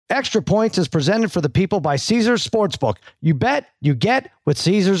Extra Points is presented for the people by Caesars Sportsbook. You bet, you get with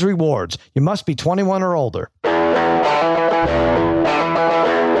Caesars Rewards. You must be 21 or older.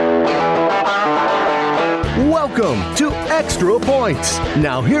 Welcome to Extra Points.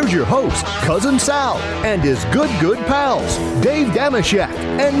 Now here's your host, Cousin Sal, and his good pals, Dave Damashek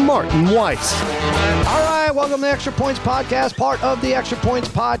and Martin Weiss. All right, welcome to the Extra Points Podcast, part of the Extra Points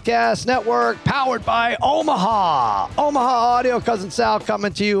Podcast Network, powered by Omaha. Omaha Audio, Cousin Sal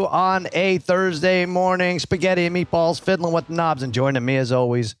coming to you on a Thursday morning. Spaghetti and meatballs, fiddling with the knobs, and joining me as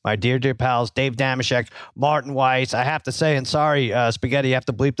always, my dear pals, Dave Damashek, Martin Weiss. I have to say, and sorry, Spaghetti, you have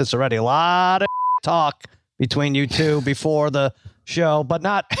to bleep this already, a lot of talk between you two before the show, but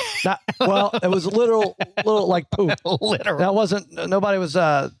not well, it was a little like poop. Literal. That wasn't, nobody was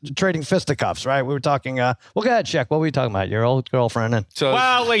trading fisticuffs, right? We were talking, well, go ahead, check. What were you talking about? Your old girlfriend? And so,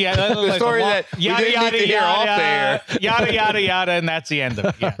 well, yeah, the story that yada, yada, yada, yada, yada, yada, and that's the end of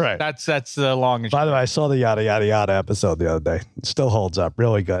it. Yeah. Right. That's the long and short. By the way, I saw the yada, yada, yada episode the other day. It still holds up.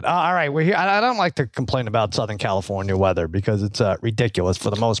 Really good. All right, we're here. I don't like to complain about Southern California weather because it's ridiculous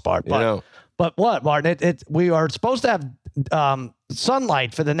for the most part. But, But what, Martin? We are supposed to have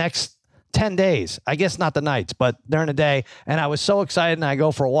sunlight for the next 10 days. I guess not the nights, but during the day. And I was so excited, and I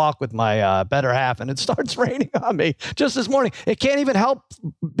go for a walk with my better half, and it starts raining on me just this morning. It can't even help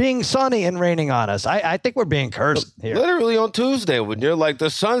being sunny and raining on us. I think we're being cursed here. Literally on Tuesday, when you're like, the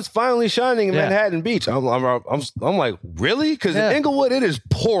sun's finally shining in Manhattan Beach. I'm like, really? Because in Inglewood, it is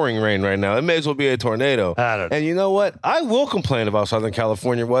pouring rain right now. It may as well be a tornado. And you know what? I will complain about Southern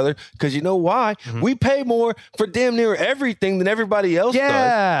California weather because you know why? Mm-hmm. We pay more for damn near everything than everybody else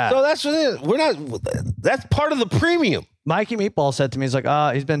does. So that's what it is. That's part of the premium. Mikey Meatball said to me, he's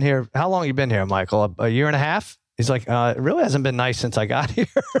like, he's been here. How long have you been here, Michael? A year and a half? He's like, it really hasn't been nice since I got here.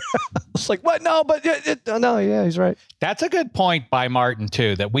 I was like, what? No, but no, yeah, he's right. That's a good point by Martin,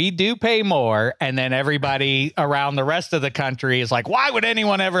 too, that we do pay more. And then everybody around the rest of the country is like, why would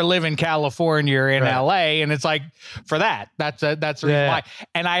anyone ever live in California or in LA? And it's like, for that, that's the reason why.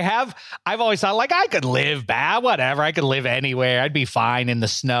 And I've always thought, like, I could live whatever. I could live anywhere. I'd be fine in the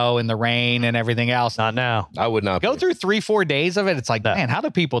snow and the rain and everything else. Not now. I would not. Go through 3-4 days of it. It's like, man, how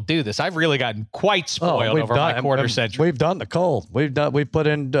do people do this? I've really gotten quite spoiled over my quarter century. We've done the cold. We've put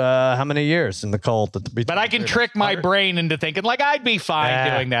in how many years in the cold? But I can trick my brain into thinking like I'd be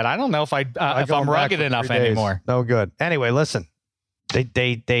fine doing that. I don't know if I'm rugged enough anymore. No good. Anyway, listen,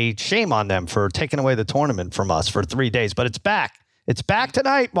 they shame on them for taking away the tournament from us for 3 days, but it's back. It's back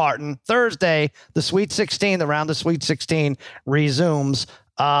tonight, Martin. Thursday, the Sweet 16, the round of Sweet 16 resumes.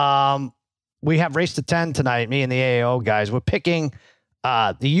 We have Race to 10 tonight, me and the AAO guys. We're picking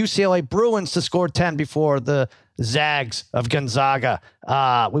the UCLA Bruins to score 10 before the Zags of Gonzaga.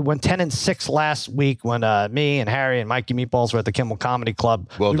 We went 10-6 last week when me and Harry and Mikey Meatballs were at the Kimmel Comedy Club.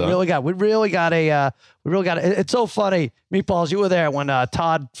 We really got a. It's so funny, Meatballs. You were there when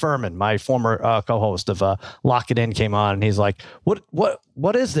Todd Furman, my former co-host of Lock It In, came on, and he's like,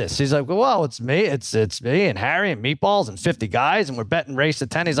 "What is this?" He's like, "Well, it's me. It's me and Harry and Meatballs and 50 guys, and we're betting Race to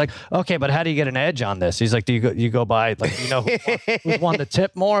 10." He's like, "Okay, but how do you get an edge on this?" He's like, "Do you go by like who's won the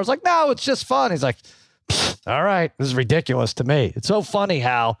tip more?" I was like, "No, it's just fun." He's like, all right, this is ridiculous to me. It's so funny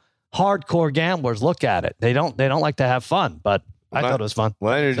how hardcore gamblers look at it. They don't like to have fun, but I thought it was fun.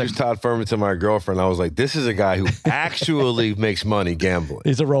 When I introduced Todd Furman to my girlfriend, I was like, this is a guy who actually makes money gambling.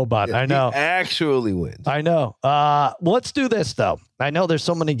 He's a robot. Yeah, I know. He actually wins. I know. Let's do this, though. I know there's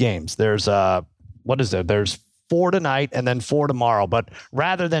so many games. There's, what is there? There's 4 tonight and then 4 tomorrow. But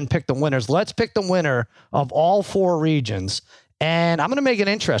rather than pick the winners, let's pick the winner of all 4 regions. And I'm going to make it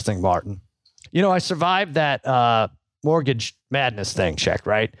interesting, Martin. You know, I survived that mortgage madness thing, check,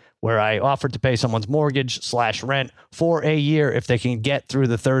 right? Where I offered to pay someone's mortgage/rent for a year if they can get through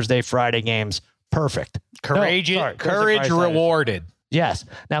the Thursday, Friday games. Perfect. Courage rewarded. Yes.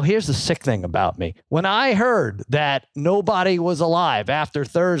 Now, here's the sick thing about me. When I heard that nobody was alive after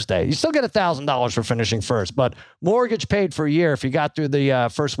Thursday, you still get $1,000 for finishing first, but mortgage paid for a year if you got through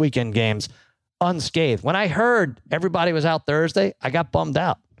the first weekend games unscathed. When I heard everybody was out Thursday, I got bummed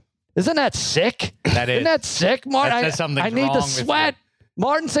out. Isn't that sick? Isn't that sick, Martin? I need to sweat.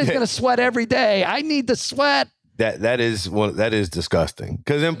 Martin says he's going to sweat every day. I need to sweat. That is disgusting.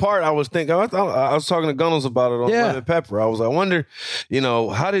 Because in part, I was thinking, I was talking to Gunnels about it on Lemon Pepper. I wonder,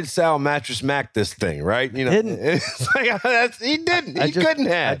 how did Sal Mattress Mac this thing, right? It's like, he didn't. He couldn't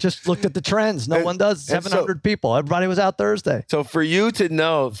have. I just looked at the trends. No one does. 700 people. Everybody was out Thursday. So for you to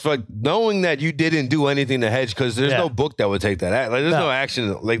know, knowing that you didn't do anything to hedge, because there's no book that would take that. Like, there's no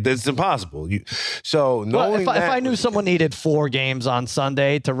action. Like, that's impossible. If I knew someone needed 4 games on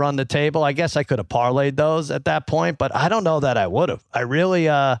Sunday to run the table, I guess I could have parlayed those at that point. point, but I don't know that I would have. I really,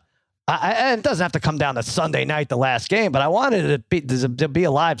 and it doesn't have to come down to Sunday night, the last game, but I wanted it to be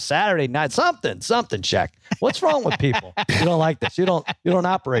a live Saturday night. Something, Shaq. What's wrong with people? You don't like this. You don't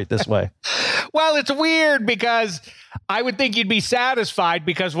operate this way. Well, it's weird because I would think you'd be satisfied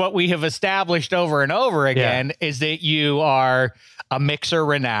because what we have established over and over again is that you are a mixer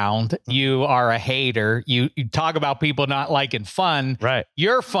renowned. You are a hater. You talk about people not liking fun. Right.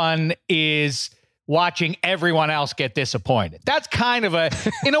 Your fun is watching everyone else get disappointed. That's kind of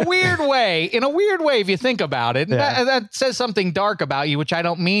in a weird way, if you think about it, that says something dark about you, which I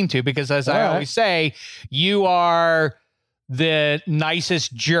don't mean to, because as I always say, you are the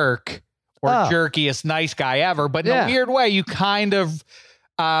nicest jerk or jerkiest nice guy ever. But in a weird way, you kind of,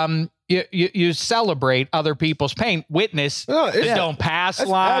 you celebrate other people's pain. Witness don't pass That's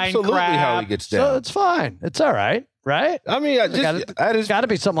line absolutely crap. how he gets down. So it's fine. It's all right. Right. I mean, there's got to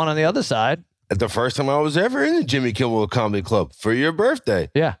be someone on the other side. The first time I was ever in the Jimmy Kimmel Comedy Club for your birthday.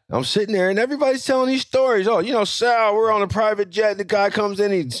 Yeah. I'm sitting there and everybody's telling these stories. Oh, Sal, we're on a private jet. The guy comes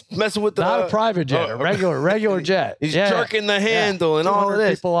in, he's messing with the... Not a private jet, a regular jet. He's jerking the handle and all of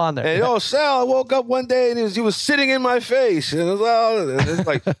this. People on there. And Sal, I woke up one day and he was sitting in my face. And it's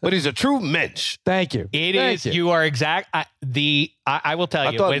like, but he's a true mensch. Thank you. You are exact. I will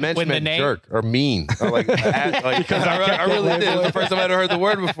tell you. I thought mensch meant jerk or mean. Or because I really did. It was the first time I ever heard the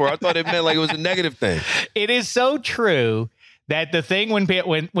word before. I thought it meant like it was a negative thing. It is so true that the thing when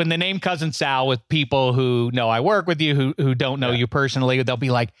the name Cousin Sal, with people who know I work with you, who don't know you personally, they'll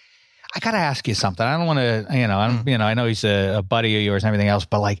be like, I got to ask you something. I don't want to, I know he's a buddy of yours and everything else,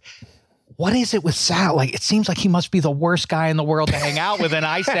 but like, what is it with Sal? Like, it seems like he must be the worst guy in the world to hang out with. And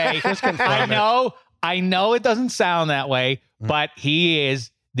I say, I know it doesn't sound that way, but he is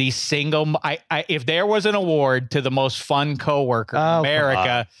the single. If there was an award to the most fun coworker in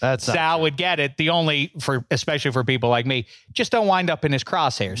America, Sal would get it. The only especially for people like me, just don't wind up in his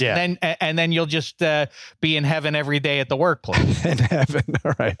crosshairs. Yeah. And then you'll just be in heaven every day at the workplace. In heaven,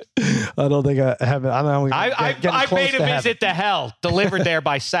 all right. I don't think I paid a visit to hell delivered there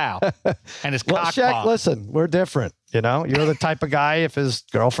by Sal and his cock. Shaq, listen, we're different. You're the type of guy, if his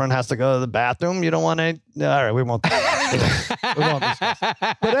girlfriend has to go to the bathroom, you don't want to. All right, we won't discuss.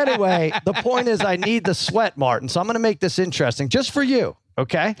 But anyway, the point is I need the sweat, Martin. So I'm going to make this interesting just for you.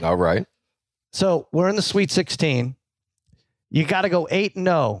 Okay. All right. So we're in the Sweet 16. You got to go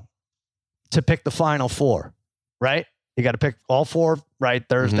 8-0 to pick the final four, right? You got to pick all four, right?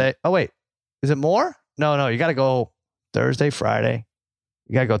 Thursday. Mm-hmm. Oh, wait. Is it more? No. You got to go Thursday, Friday.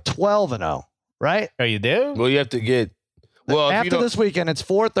 You got to go 12-0. Right? Oh, you do? Well, you have to get... Well, after this weekend, it's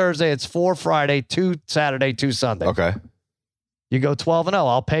 4 Thursday, it's 4 Friday, 2 Saturday, 2 Sunday. Okay. You go 12-0.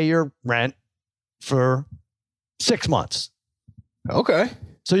 I'll pay your rent for 6 months. Okay.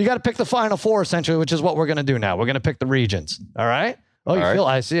 So you got to pick the final four, essentially, which is what we're going to do now. We're going to pick the regions. All right? Oh,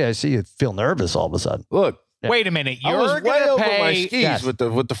 I see you feel nervous all of a sudden. Look. Yeah. Wait a minute. I was way over my skis with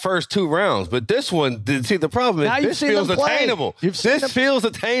the first 2 rounds, but this one, see, the problem is this feels attainable. This feels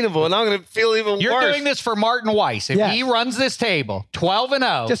attainable, and I'm going to feel even worse. You're doing this for Martin Weiss. If he runs this table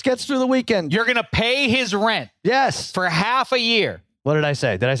 12-0, just gets through the weekend, you're going to pay his rent. Yes, for half a year. What did I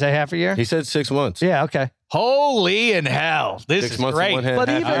say? Did I say half a year? He said 6 months. Yeah. Okay. Holy in hell! This 6 is months great. on one hand, but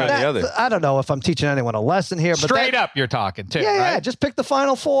even that, I don't know if I'm teaching anyone a lesson here. But straight up, you're talking too. Yeah, just pick the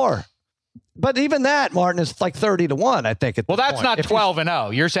final four. But even that, Martin, is like 30-1, I think. Well, that's not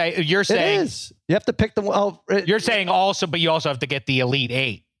 12-0. You're saying it is. You have to pick the. You're saying also, but you also have to get the Elite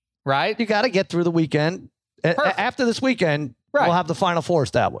 8, right? You got to get through the weekend. After this weekend, we'll have the Final Four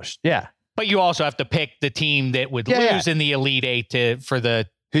established. Yeah, but you also have to pick the team that would lose in the Elite 8 for the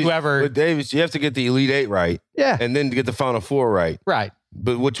whoever. But Davis, you have to get the Elite 8 right. Yeah, and then to get the Final Four right. Right.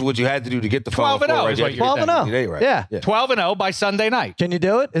 But what you had to do to get the Final Four right? 12-0. Right. Yeah. 12-0 by Sunday night. Can you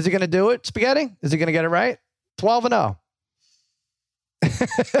do it? Is he going to do it, Spaghetti? Is he going to get it right? 12-0.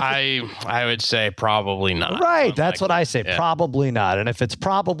 I would say probably not. Right. That's what I say. Yeah. Probably not. And if it's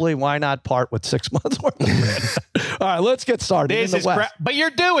probably, why not part with 6 months worth of rent? All right, let's get started. This is but you're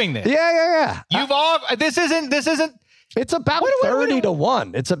doing this. Yeah. You've this isn't. It's about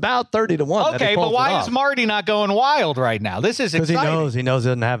 30-1. It's about 30-1. Okay, but why is Marty not going wild right now? This is exciting. Because he knows he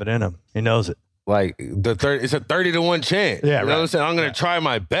doesn't have it in him. He knows it. Like it's a 30-1 chance. Yeah, you know what I'm saying? I'm going to try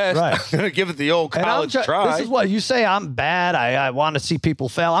my best. Right. I'm going to give it the old college try. This is what you say. I'm bad. I want to see people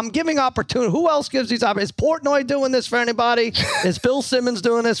fail. I'm giving opportunity. Who else gives these opportunities? Is Portnoy doing this for anybody? Is Bill Simmons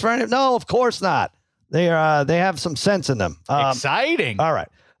doing this for anybody? No, of course not. They have some sense in them. Exciting. All right.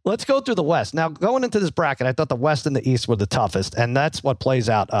 Let's go through the West. Now, going into this bracket, I thought the West and the East were the toughest, and that's what plays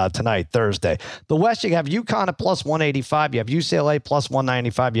out tonight, Thursday. The West, you have UConn at plus 185. You have UCLA plus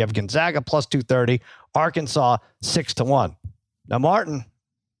 195. You have Gonzaga plus 230. Arkansas 6-1. Now, Martin,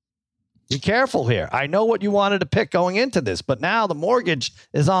 be careful here. I know what you wanted to pick going into this, but now the mortgage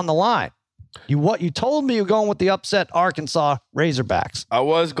is on the line. You told me you're going with the upset Arkansas Razorbacks. I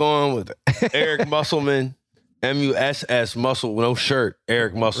was going with Eric Musselman, M-U-S-S, Muscle, no shirt,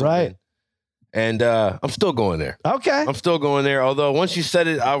 Eric Musselman. Right. And I'm still going there. Okay. I'm still going there. Although once you said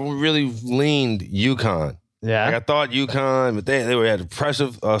it, I really leaned UConn. Yeah. Like I thought UConn, but they had an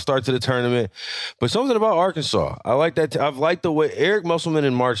impressive start to the tournament. But something about Arkansas, I like that. I've liked the way Eric Musselman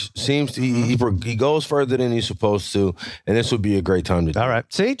in March seems to, he goes further than he's supposed to, and this would be a great time to do. All right.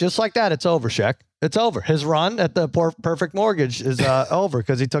 See, just like that, it's over, Sheck. It's over. His run at the Perfect Mortgage is over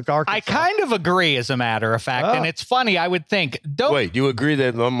because he took Arkansas. I kind of agree, as a matter of fact. And it's funny, I would think, Wait, you agree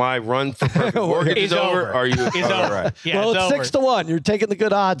that my run for Perfect Mortgage is over? Are you? Is over. Right. Yeah, well, it's over. 6-1. You're taking the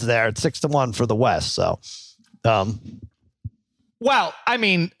good odds there. It's 6-1 for the West. So, well, I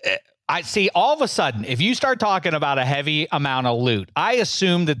mean, I see all of a sudden, if you start talking about a heavy amount of loot, I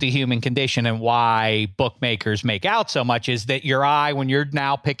assume that the human condition and why bookmakers make out so much is that your eye, when you're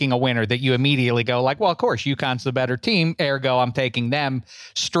now picking a winner, that you immediately go like, well, of course, UConn's the better team. Ergo, I'm taking them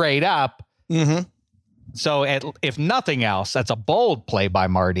straight up. mm-hmm. So if nothing else, that's a bold play by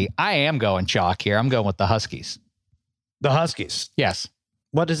Marty. I am going chalk here. I'm going with the Huskies. The Huskies. Yes.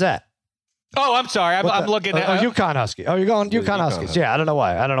 What is that? Oh, I'm sorry. I'm looking at UConn Husky. Oh, you're going UConn Huskies. Yeah, I don't know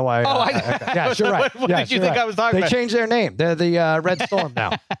why. Oh, yeah, you're right. What yeah, did you think I was talking about? They changed their name. They're the Red Storm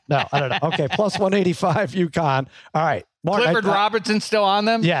now. No, I don't know. Okay, plus 185 UConn. All right. Mark, Clifford Robertson's still on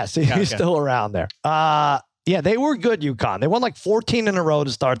them? Yes, he's still around there. Yeah, they were good, UConn. They won like 14 in a row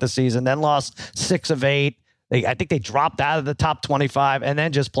to start the season, then lost 6 of 8. I think they dropped out of the top 25 and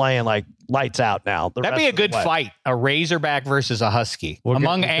then just playing like lights out now. That'd be a good fight, a Razorback versus a Husky.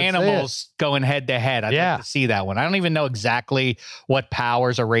 Among animals going head to head. I'd like to see that one. I don't even know exactly what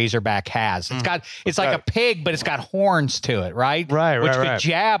powers a Razorback has. It's like a pig, but it's got horns to it, right? Which could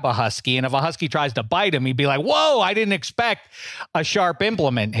jab a Husky. And if a Husky tries to bite him, he'd be like, whoa, I didn't expect a sharp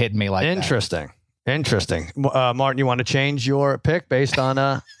implement hitting me like that. Interesting. Martin, you want to change your pick based on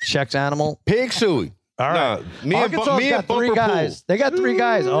Sheck's animal? Pig suey. All right. Me and got 3 guys. They got 3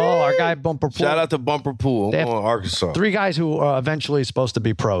 guys. Oh, our guy Bumper Pool. Shout out to Bumper Pool. I'm going Arkansas. 3 guys who are eventually supposed to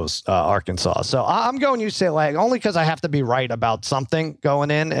be pros, Arkansas. So I'm going UCLA only because I have to be right about something going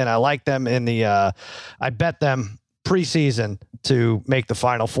in, and I like them in the I bet them preseason to make the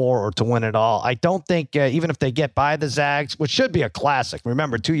Final Four or to win it all. I don't think even if they get by the Zags, which should be a classic.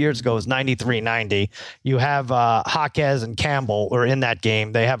 Remember, 2 years ago it was 93-90. You have Jaquez and Campbell are in that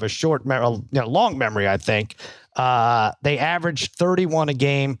game. They have a long memory, I think. They average 31 a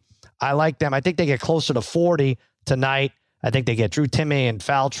game. I like them. I think they get closer to 40 tonight. I think they get Drew Timme in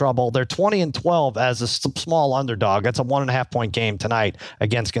foul trouble. They're 20-12 as a small underdog. That's a 1.5 point game tonight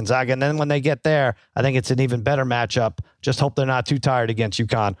against Gonzaga. And then when they get there, I think it's an even better matchup. Just hope they're not too tired against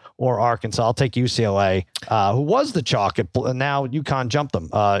UConn or Arkansas. I'll take UCLA, who was the chalk, and now UConn jumped them.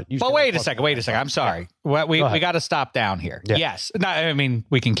 But wait a second. I'm sorry. We got to stop down here. Yeah. Yes. No, I mean,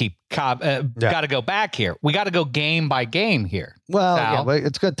 we can keep got to go back here. We got to go game by game here. Well,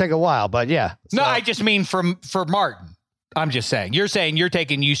 it's going to take a while, but yeah. No, I just mean for Martin. I'm just saying. You're saying you're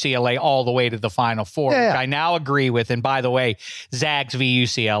taking UCLA all the way to the Final Four, which I now agree with. And by the way, Zags v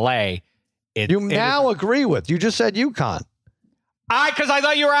UCLA. Agree with. You just said UConn. Because I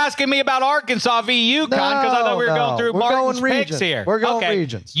thought you were asking me about Arkansas v UConn because I thought we were going through Martin's picks here. We're going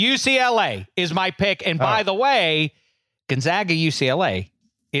regions. UCLA is my pick. And by the way, Gonzaga UCLA.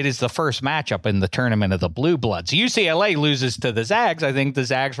 It is the first matchup in the tournament of the Blue Bloods. UCLA loses to the Zags. I think the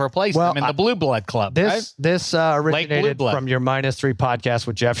Zags replace them in the Blue Blood Club. This originated from your -3 podcast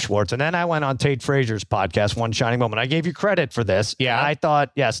with Jeff Schwartz. And then I went on Tate Frazier's podcast, One Shining Moment. I gave you credit for this. Yeah. I thought,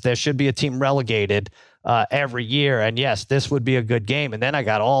 yes, there should be a team relegated every year. And yes, this would be a good game. And then I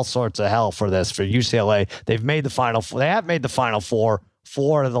got all sorts of hell for this for UCLA. They've made the Final Four. They have made the Final Four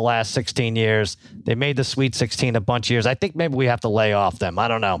 4 of the last 16 years. They made the Sweet 16 a bunch of years. I think maybe we have to lay off them. I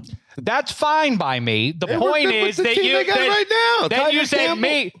don't know. That's fine by me. The point is that you said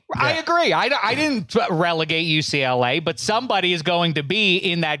me. Yeah. I agree. I didn't relegate UCLA, but somebody is going to be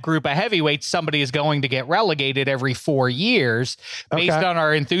in that group of heavyweights. Somebody is going to get relegated every 4 years based on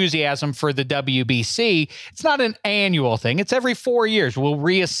our enthusiasm for the WBC. It's not an annual thing. It's every 4 years. We'll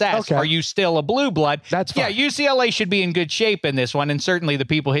reassess. Okay. Are you still a blue blood? That's fine. Yeah, UCLA should be in good shape in this one. And certainly the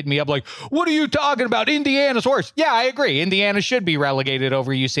people hitting me up like, what are you talking about? Indiana's worse. Yeah, I agree. Indiana should be relegated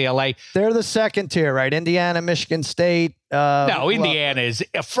over UCLA. They're the second tier, right? Indiana, Michigan State. No, Indiana is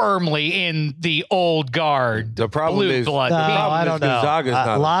firmly in the old guard. The problem blue is, blood. I don't know. Gonzaga's not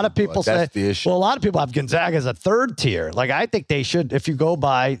a lot of people say. That's the issue. Well, a lot of people have Gonzaga as a third tier. Like I think they should. If you go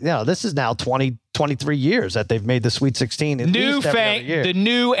by, this is now 20 23 years that they've made the Sweet 16. The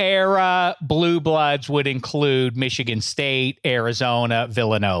new era Blue Bloods would include Michigan State, Arizona,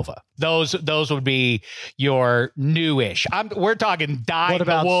 Villanova. Those would be your newish. We're talking dyed what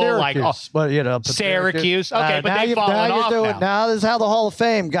about the wool, Syracuse? Like Syracuse. Okay, but they've fallen off now. Now this is how the Hall of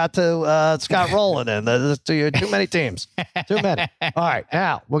Fame got to Scott Rowland in. There's too many teams. Too many. All right,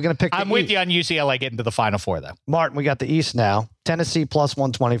 now we're going to pick. I'm with you on UCLA getting to the Final Four, though. Martin, we got the East now. Tennessee plus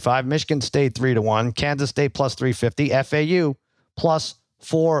 125, Michigan State 3-1, Kansas State plus 350, FAU plus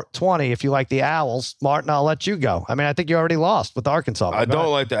 420. If you like the Owls, Martin, I'll let you go. I mean, I think you already lost with Arkansas. I don't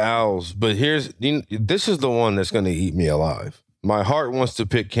like the Owls, but this is the one that's going to eat me alive. My heart wants to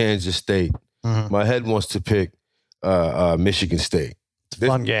pick Kansas State. Mm-hmm. My head wants to pick Michigan State.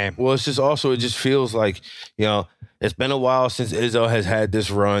 Fun game. Well, it's just also, it just feels like, it's been a while since Izzo has had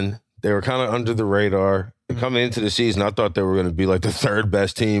this run. They were kind of under the radar. Coming into the season, I thought they were going to be like the third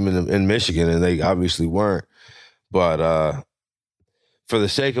best team in Michigan, and they obviously weren't. But for the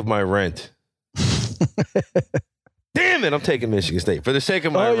sake of my rent, damn it, I'm taking Michigan State. For the sake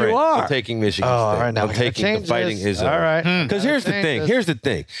of my rent, I'm taking Michigan State. All right, now I'm taking the Fighting Izzo. All right. Because here's the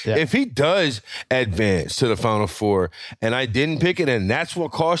thing. Yeah. If he does advance to the Final Four, and I didn't pick it, and that's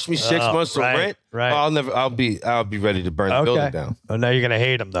what cost me 6 months of rent, I'll be ready to burn the building down. Oh, now you're going to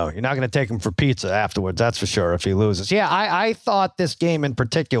hate him, though. You're not going to take him for pizza afterwards, that's for sure, if he loses. Yeah, I thought this game in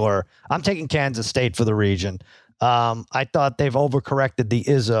particular, I'm taking Kansas State for the region. I thought they've overcorrected the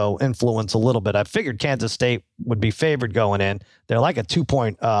Izzo influence a little bit. I figured Kansas State would be favored going in. They're like a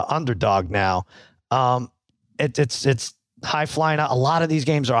 2-point underdog now. It's high flying. A lot of these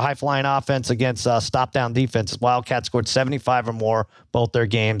games are high flying offense against stop down defenses. Wildcats scored 75 or more both their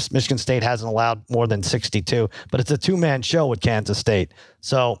games. Michigan State hasn't allowed more than 62, but it's a 2-man show with Kansas State.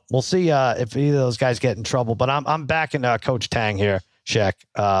 So we'll see if either of those guys get in trouble. But I'm backing Coach Tang here, Shaq.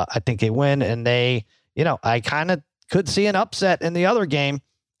 I think they win, and they. I kind of could see an upset in the other game,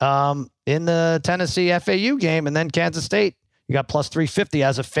 in the Tennessee FAU game, and then Kansas State. You got plus 350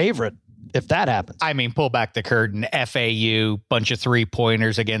 as a favorite if that happens. I mean, pull back the curtain. FAU, bunch of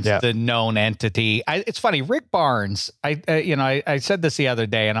 3-pointers against the known entity. It's funny, Rick Barnes. I said this the other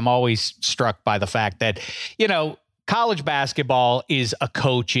day, and I'm always struck by the fact that college basketball is a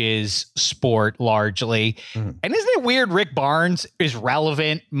coach's sport largely. Mm. And isn't it weird? Rick Barnes is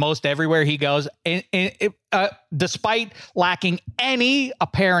relevant most everywhere he goes, despite lacking any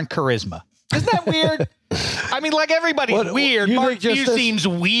apparent charisma. Isn't that weird? I mean, like everybody's weird. Mark Hughes seems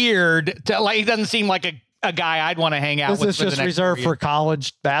weird. He doesn't seem like a guy I'd want to hang out with. Is this just reserved for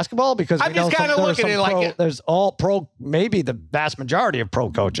college basketball? Because I'm just kind of looking at it like there's all pro. Maybe the vast majority of pro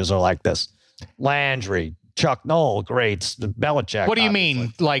coaches are like this. Landry, Chuck Noll, greats, Belichick. What do you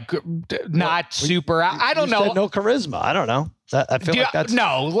mean? Like not super? I don't know. Said no charisma. I don't know. I feel like that's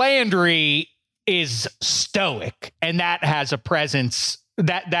no. Landry is stoic, and that has a presence.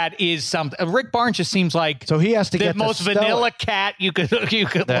 That is something. Rick Barnes just seems like he has to the get most vanilla cat you could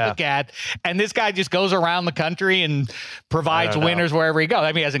look at, and this guy just goes around the country and provides winners wherever he goes. I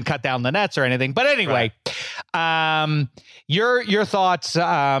mean, he hasn't cut down the nets or anything, but anyway, your thoughts.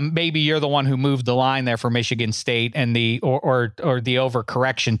 Maybe you're the one who moved the line there for Michigan State, and the or the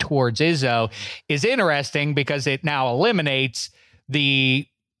overcorrection towards Izzo is interesting because it now eliminates the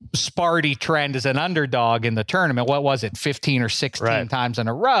Sparty trend as an underdog in the tournament. What was it? 15 or 16 times in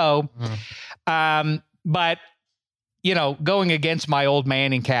a row. Mm. But going against my old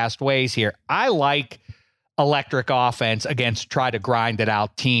Manning cast ways here, I like electric offense against try to grind it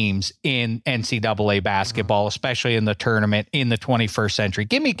out teams in NCAA basketball, especially in the tournament in the 21st century.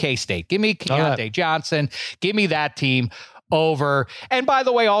 Give me K-State. Give me Keontae Johnson. Give me that team over. And by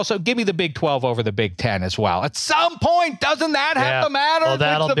the way, also give me the Big 12 over the Big 10 as well. At some point, doesn't that have to matter? Well,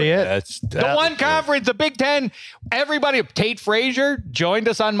 that'll be it. The one conference, the Big 10, everybody, Tate Frazier joined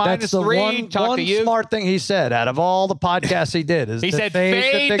us on -3. Talk to you. Smart thing he said out of all the podcasts he did is he said,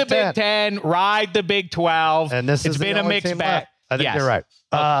 fade the Big 10, ride the Big 12. And it's been a mixed bag. I think you're right.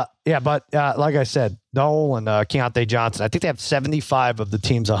 But like I said, Noel and Keontae Johnson, I think they have 75 of the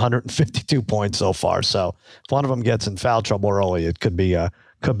team's 152 points so far. So if one of them gets in foul trouble early, it could be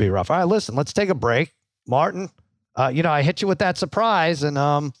rough. All right, listen, let's take a break. Martin, I hit you with that surprise. And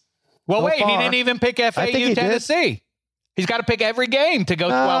he didn't even pick FAU Tennessee. He's got to pick every game to go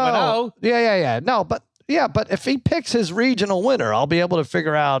 12-0. Yeah. No, but if he picks his regional winner, I'll be able to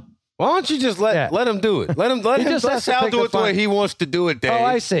figure out. Why don't you just let him do it? Let Sal do it the way he wants to do it, Dave. Oh,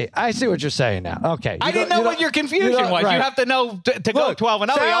 I see what you're saying now. Okay. I didn't know what your confusion was. Right. You have to know to go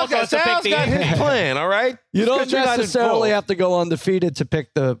 12-0. He also has to pick Sal's got his plan, all right? You don't necessarily have to go undefeated to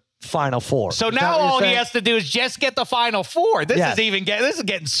pick the Final Four. So now all he has to do is just get the Final Four. This is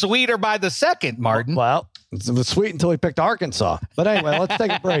getting sweeter by the second, Martin. Well, it was sweet until we picked Arkansas. But anyway, let's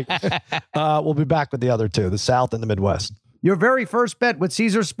take a break. We'll be back with the other two, the South and the Midwest. Your very first bet with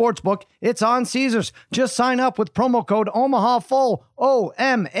Caesars Sportsbook, it's on Caesars. Just sign up with promo code OMAHAFULL,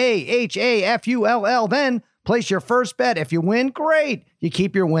 OMAHAFULL. Then place your first bet. If you win, great. You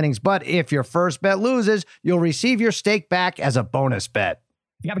keep your winnings. But if your first bet loses, you'll receive your stake back as a bonus bet.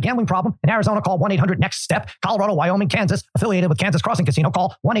 If you have a gambling problem in Arizona, call 1-800-NEXT-STEP. Colorado, Wyoming, Kansas, affiliated with Kansas Crossing Casino,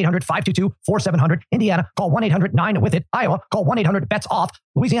 call 1-800-522-4700. Indiana, call 1-800-9-WITH-IT. Iowa, call 1-800-BETS-OFF.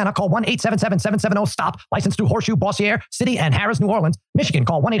 Louisiana, call 1-877-770-STOP. Licensed to Horseshoe, Bossier City, and Harris, New Orleans. Michigan,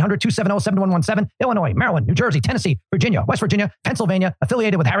 call 1-800-270-7117. Illinois, Maryland, New Jersey, Tennessee, Virginia, West Virginia, Pennsylvania,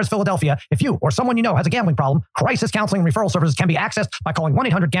 affiliated with Harris, Philadelphia. If you or someone you know has a gambling problem, crisis counseling and referral services can be accessed by calling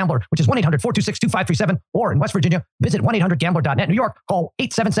 1-800-GAMBLER, which is 1-800-426-2537, or in West Virginia, visit 1-800-GAMBLER.net. New York, call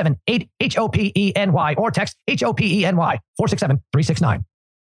 877-8-HOPENY or text HOPENY 467-369.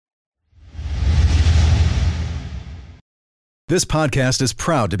 This podcast is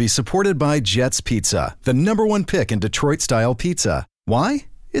proud to be supported by Jets Pizza, the #1 pick in Detroit-style pizza. Why?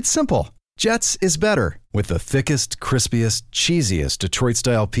 It's simple. Jets is better. With the thickest, crispiest, cheesiest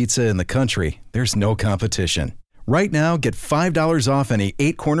Detroit-style pizza in the country, there's no competition. Right now, get $5 off any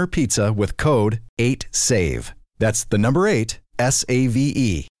 8-corner pizza with code 8SAVE. That's the number 8,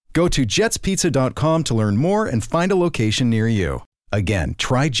 SAVE. Go to jetspizza.com to learn more and find a location near you. Again,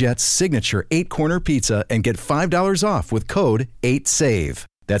 try Jet's signature 8-corner pizza and get $5 off with code 8SAVE.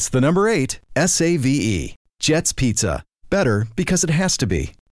 That's the number 8, SAVE. Jet's Pizza. Better because it has to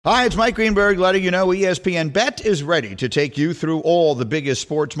be. Hi, it's Mike Greenberg letting you know ESPN Bet is ready to take you through all the biggest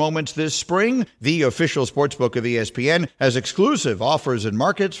sports moments this spring. The official sportsbook of ESPN has exclusive offers and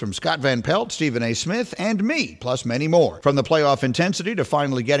markets from Scott Van Pelt, Stephen A. Smith, and me, plus many more. From the playoff intensity to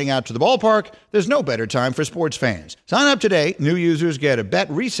finally getting out to the ballpark, there's no better time for sports fans. Sign up today. New users get a bet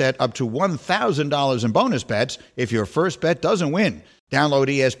reset up to $1,000 in bonus bets if your first bet doesn't win. Download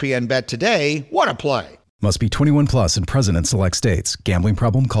ESPN Bet today. What a play. Must be 21 plus and present in select states. Gambling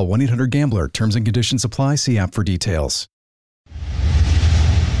problem? Call 1-800-GAMBLER. Terms and conditions apply. See app for details.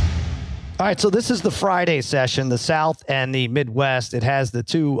 All right, so this is the Friday session, the South and the Midwest. It has the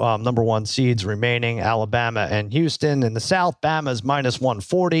two #1 seeds remaining, Alabama and Houston. In the South, Bama's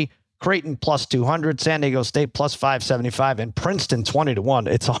 -140, Creighton +200, San Diego State +575, and Princeton 20-1.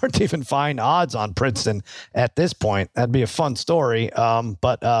 It's hard to even find odds on Princeton at this point. That'd be a fun story,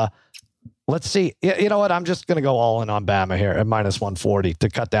 but let's see. You know what? I'm just going to go all in on Bama here at -140 to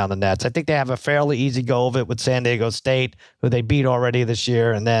cut down the nets. I think they have a fairly easy go of it with San Diego State, who they beat already this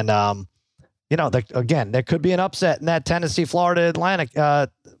year. And then, again, there could be an upset in that Tennessee-Florida Atlantic.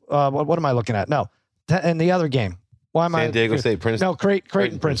 What am I looking at? No, in the other game. Why am San Diego State, Princeton? No,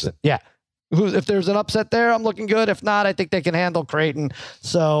 Creighton, Princeton. Yeah. If there's an upset there, I'm looking good. If not, I think they can handle Creighton.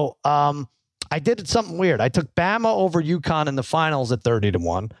 So, I did something weird. I took Bama over UConn in the finals at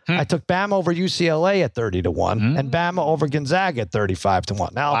 30-1. I took Bama over UCLA at 30-1, and Bama over Gonzaga at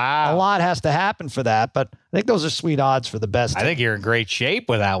 35-1. Now, a lot has to happen for that, but I think those are sweet odds for the best. I think you're in great shape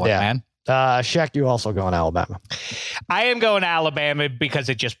with that one, man. Shaq, you also going Alabama. I am going Alabama because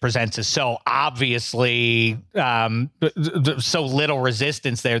it just presents as so obviously so little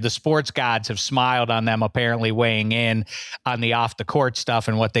resistance there. The sports gods have smiled on them, apparently weighing in on the off the court stuff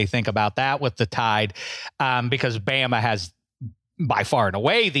and what they think about that with the Tide, because Bama has by far and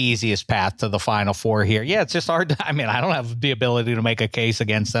away the easiest path to the Final Four here. Yeah, it's just hard. I don't have the ability to make a case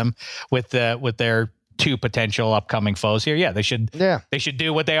against them with their two potential upcoming foes here. Yeah, they should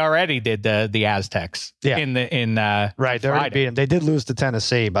do what they already did to the Aztecs. Yeah. Right. They already beat them. They did lose to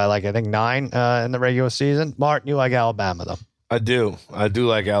Tennessee by I think 9 in the regular season. Martin, you like Alabama though? I do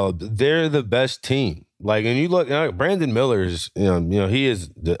like Alabama. They're the best team. And you look, Brandon Miller's, he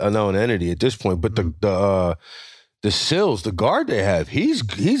is a known entity at this point, but the Sills, the guard they have,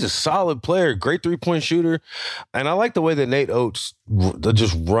 he's a solid player, great 3-point shooter. And I like the way that Nate Oates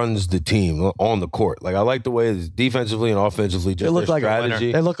just runs the team on the court. I like the way defensively and offensively, just their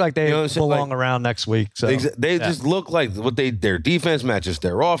strategy. They look like they belong around next week. So. They just look like their defense matches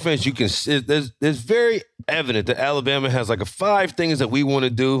their offense. You can, it's very evident that Alabama has 5 things that we want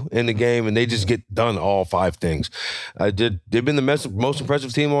to do in the game, and they just get done all 5 things. They've been the most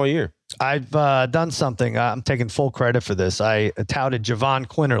impressive team all year. I've done something. I'm taking full credit for this. I touted Javon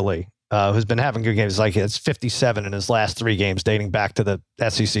Quinterly, who's been having good games. It's 57 in his last 3 games dating back to the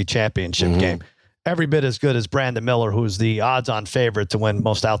SEC championship game. every bit as good as Brandon Miller, who's the odds-on favorite to win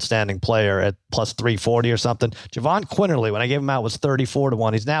most outstanding player at plus 340 or something. Javon Quinterly, when I gave him out, was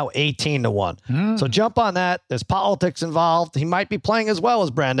 34-1. He's now 18-1. So jump on that. There's politics involved. He might be playing as well as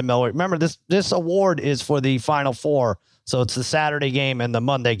Brandon Miller. Remember, this award is for the Final Four. So it's the Saturday game and the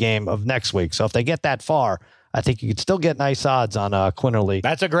Monday game of next week. So if they get that far, I think you could still get nice odds on Quinterly.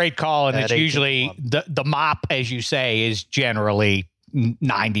 That's a great call, and it's usually the mop, as you say, is generally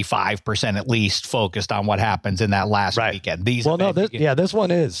 95% at least focused on what happens in that last weekend. This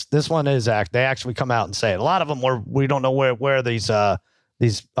one is they actually come out and say it. A lot of them we don't know where these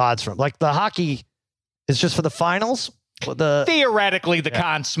odds from. Like the hockey is just for the finals. Theoretically, the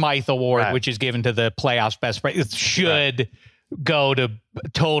Conn Smythe Award, which is given to the playoffs best player, should go to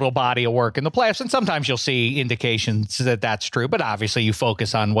total body of work in the playoffs. And sometimes you'll see indications that that's true, but obviously you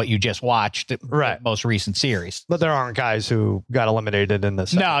focus on what you just watched, the most recent series. But there aren't guys who got eliminated in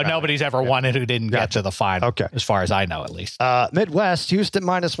this. No, nobody's ever won it who didn't get to the final. Okay. As far as I know, at least. Midwest, Houston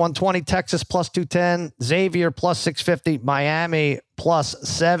minus 120, Texas plus 210, Xavier plus 650, Miami plus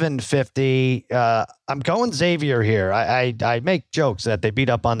 750. I'm going Xavier here. I make jokes that they beat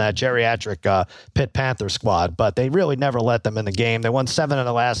up on that geriatric Pitt Panther squad, but they really never let them in the game. They won 7 in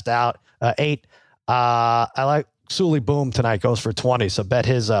the last 8. I like Sully Boom tonight, goes for 20. So bet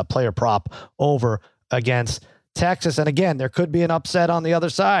his player prop over against Texas. And again, there could be an upset on the other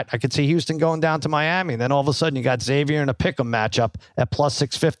side. I could see Houston going down to Miami. And then all of a sudden you got Xavier in a pick'em matchup at plus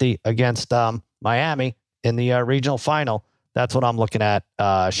 650 against Miami in the regional final. That's what I'm looking at.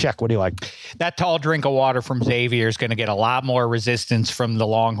 Sheck, what do you like? That tall drink of water from Xavier is going to get a lot more resistance from the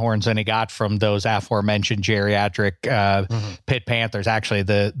Longhorns than he got from those aforementioned geriatric Pitt Panthers. Actually,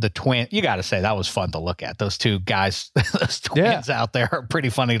 the twin, you got to say that was fun to look at. Those two guys, those twins out there are pretty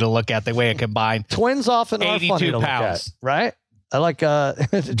funny to look at. The way it combined. Twins often are funny to look at, right? I like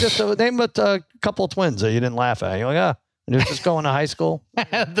just name a couple of twins that you didn't laugh at. You're like, They're just going to high school.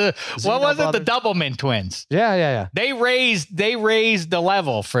 What was it? The Doublemint twins. Yeah. They raised the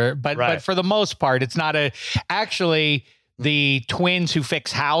level but for the most part, it's not actually the twins who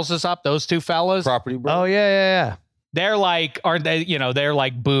fix houses up. Those two fellas. Property bro. Oh yeah. They're like, aren't they? They're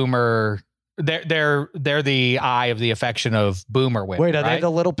like Boomer. They're the eye of the affection of Boomer women. Wait, are they the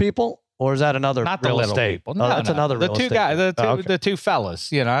little people? Or is that another Not real the little estate? people. No, that's another the real two estate. guys, Okay. the two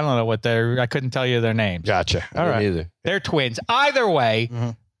fellas. I don't know what I couldn't tell you their names. Gotcha. All right. Either. They're twins. Either way,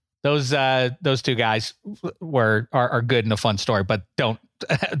 those two guys are good and a fun story, but don't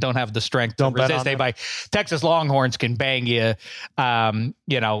have the strength to resist anybody. Texas Longhorns can bang you, in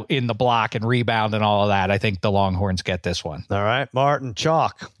the block and rebound and all of that. I think the Longhorns get this one. All right, Martin,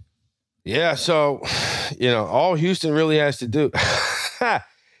 chalk. Yeah, so, all Houston really has to do.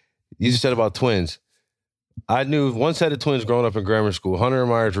 You just said about twins. I knew one set of twins growing up in grammar school, Hunter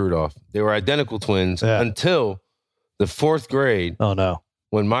and Myers Rudolph. They were identical twins until the 4th grade. Oh, no.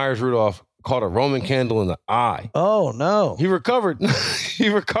 When Myers Rudolph caught a Roman candle in the eye. Oh, no. He recovered. He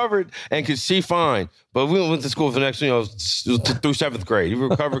recovered and could see fine. But we went to school for the next, through 7th grade. He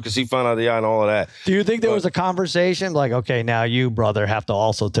recovered, could see fine out of the eye and all of that. Do you think there was a conversation like, okay, now you, brother, have to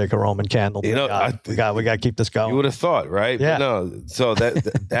also take a Roman candle? We got to keep this going. You would have thought, right? Yeah. But no. So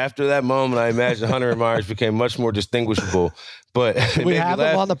that after that moment, I imagine Hunter and Myers became much more distinguishable. But we have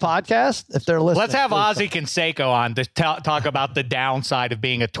them on the podcast if they're listening. Let's have Ozzie Canseco on to talk about the downside of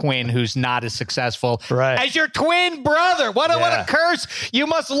being a twin who's not as successful as your twin brother. What a curse! You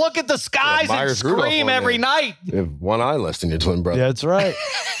must look at the skies and scream every night. You have one eye less than your twin brother. Yeah, that's right.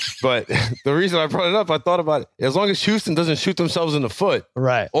 But the reason I brought it up, I thought about it. As long as Houston doesn't shoot themselves in the foot,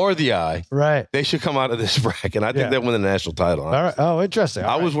 or the eye, they should come out of this bracket. I think they'll win the national title. All right. Oh, interesting.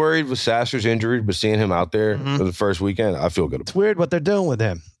 I was worried with Sasser's injury, but seeing him out there for the first weekend, I feel good. It's weird what they're doing with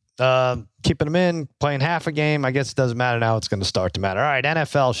him. Keeping him in, playing half a game. I guess it doesn't matter now. It's going to start to matter. All right,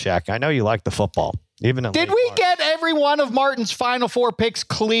 NFL, Shaq. I know you like the football. Did we get every one of Martin's Final Four picks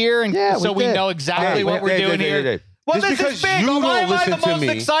clear? And so we know exactly what we're doing here? Well, just this is big. You Why don't am I listen the to most me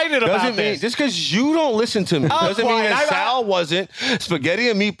excited about this? Just because you don't listen to me doesn't mean that Sal wasn't, Spaghetti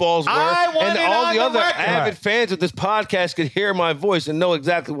and Meatballs were, and all the other avid fans of this podcast could hear my voice and know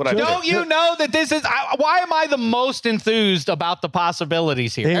exactly what I did. Don't you know that this is... why am I the most enthused about the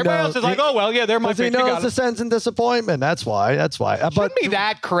possibilities here? Everybody else is like, they're my pick. He knows the sense and disappointment. That's why. Shouldn't be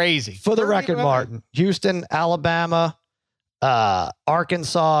that crazy. For the record, Martin, Houston, Alabama,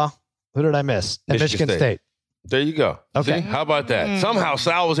 Arkansas. Who did I miss? And Michigan State. There you go. Okay. See? How about that? Somehow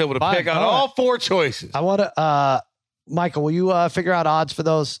Sal was able to pick out all 4 choices. I want to, Michael, will you figure out odds for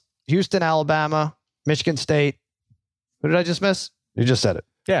those? Houston, Alabama, Michigan State. Who did I just miss? You just said it.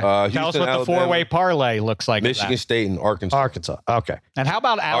 Yeah. Tell us what the four-way parlay looks like. Michigan State and Arkansas. Okay. And how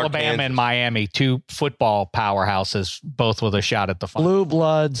about Alabama and Miami, two football powerhouses, both with a shot at the final? Blue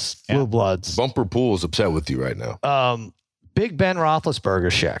Bloods. Bumper Pool is upset with you right now. Big Ben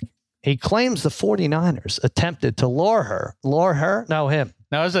Roethlisberger check. He claims the 49ers attempted to lure her. No, him.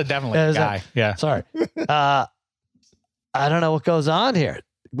 No, it was definitely a guy. Yeah. Sorry. I don't know what goes on here.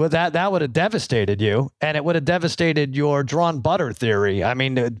 Well, that would have devastated you, and it would have devastated your drawn butter theory. I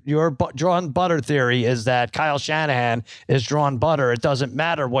mean, your drawn butter theory is that Kyle Shanahan is drawn butter. It doesn't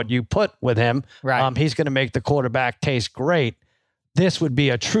matter what you put with him. Right. He's going to make the quarterback taste great. This would be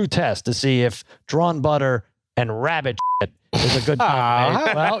a true test to see if drawn butter and rabbit shit is a good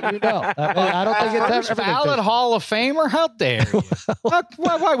combination. Well, I don't think it's ever valid Hall of Famer. How dare you?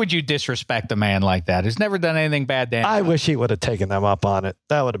 Why would you disrespect a man like that who's never done anything bad? I wish he would have taken them up on it.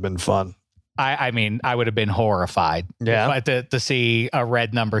 That would have been fun. I mean, I would have been horrified. Yeah, to see a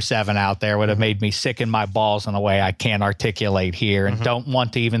red number 7 out there would have made me sick in my balls in a way I can't articulate here and don't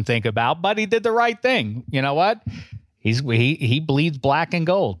want to even think about. But he did the right thing. You know what? He bleeds black and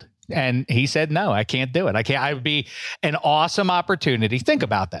gold. And he said, no, I can't do it. I can't. I would be an awesome opportunity. Think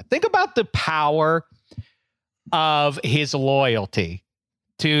about that. Think about the power of his loyalty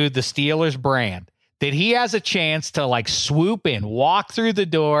to the Steelers brand, that he has a chance to like swoop in, walk through the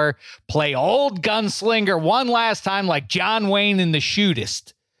door, play old gunslinger one last time like John Wayne in The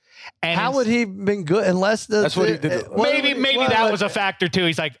Shootist. And how would he have been good unless that's what he did? Maybe that was a factor too.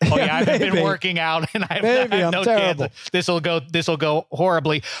 He's like, oh yeah, I've been working out and I have no chance. This will go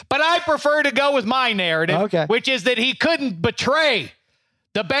horribly. But I prefer to go with my narrative, which is that he couldn't betray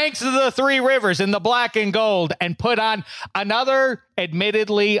the banks of the Three Rivers in the black and gold and put on another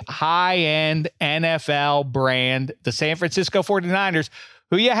admittedly high-end NFL brand, the San Francisco 49ers,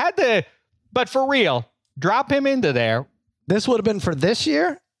 who you had to, but for real, drop him into there. This would have been for this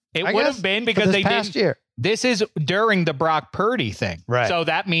year? It would have been because they didn't. Year. This is during the Brock Purdy thing. Right. So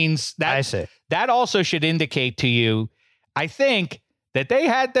that means that I see. That also should indicate to you, I think, that they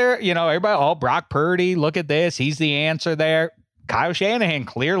had their, everybody, Brock Purdy, look at this. He's the answer there. Kyle Shanahan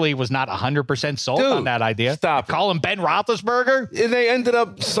clearly was not 100% sold on that idea. Stop. Call him Ben Roethlisberger. And they ended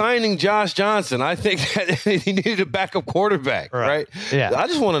up signing Josh Johnson. I think that he needed a backup quarterback, right? Yeah. I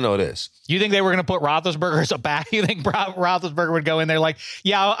just want to know this. You think they were going to put Roethlisberger as a back? You think Roethlisberger would go in there like,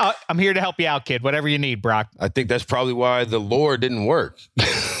 yeah, I'm here to help you out, kid. Whatever you need, Brock. I think that's probably why the lore didn't work.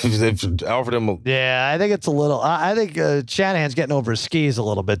 They've offered him. I think it's a little. I think Shanahan's getting over his skis a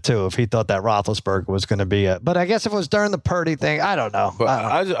little bit too. If he thought that Roethlisberger was going to be but I guess if it was during the Purdy thing, I don't know. But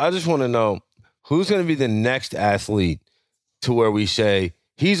I just want to know who's going to be the next athlete to where we say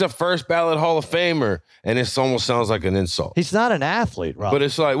he's a first ballot Hall of Famer, and it almost sounds like an insult. He's not an athlete, Rob. But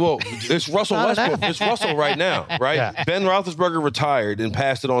it's like, well, it's Russell Westbrook. It's Russell right now, right? Yeah. Ben Roethlisberger retired and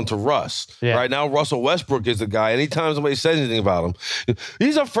passed it on to Russ. Yeah. Right now, Russell Westbrook is the guy. Anytime somebody says anything about him,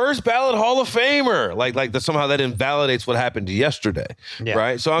 he's a first ballot Hall of Famer. Like that somehow that invalidates what happened yesterday,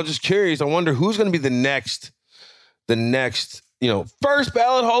 right? So I'm just curious. I wonder who's going to be the next. First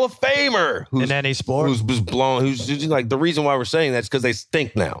ballot Hall of Famer in any sport who's blown. Who's like the reason why we're saying that's because they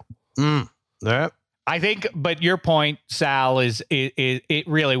stink now. Yeah. I think, but your point, Sal, is it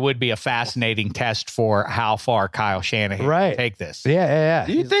really would be a fascinating test for how far Kyle Shanahan can take this. Yeah.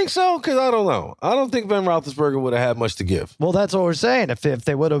 Do you think so? Because I don't know. I don't think Ben Roethlisberger would have had much to give. Well, that's what we're saying. If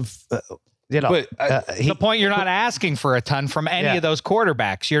they would have. The point, you're not asking for a ton from any of those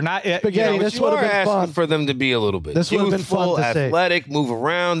quarterbacks. You're not. This would have been fun for them to be a little bit. This would have been fun to athletic, move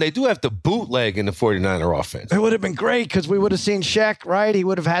around. They do have to bootleg in the 49er offense. It would have been great because we would have seen Shaq, right? He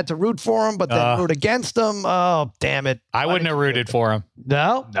would have had to root for him, but then root against him. Oh, damn it. I wouldn't have rooted for him.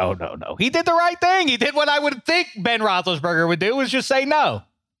 No? No. He did the right thing. He did what I would think Ben Roethlisberger would do, was just say no.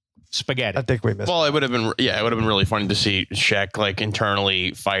 Spaghetti. I think we missed. Well, it would have been really funny to see Shaq like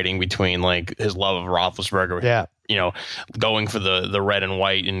internally fighting between like his love of Roethlisberger, going for the red and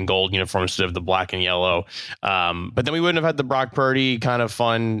white and gold uniform instead of the black and yellow. But then we wouldn't have had the Brock Purdy kind of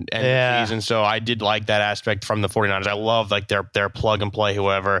fun end of the season. So I did like that aspect from the 49ers. I love like their plug and play.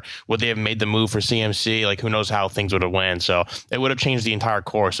 Whoever would they have made the move for CMC? Like who knows how things would have went. So it would have changed the entire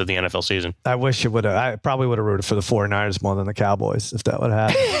course of the NFL season. I wish it would have. I probably would have rooted for the 49ers more than the Cowboys if that would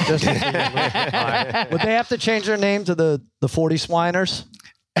happen. Would they have to change their name to the 40 Swiners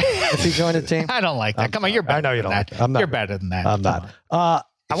if he joined the team? I don't like that. Come on, you're better. I know you don't like that. I'm not. You're better than that. I'm not. I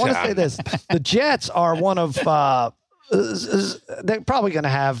want to say this. The Jets are one of they're probably going to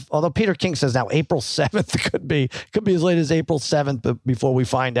have, although Peter King says now April 7th could be as late as April 7th, but before we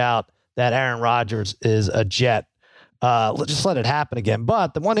find out that Aaron Rodgers is a Jet. Just let it happen again.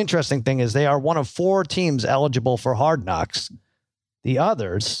 But the one interesting thing is they are one of 4 teams eligible for Hard Knocks. The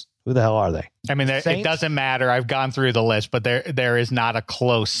others, who the hell are they? I mean, it doesn't matter. I've gone through the list, but there is not a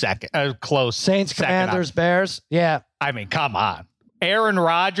close second. Saints, Commanders, Bears. Yeah. I mean, come on. Aaron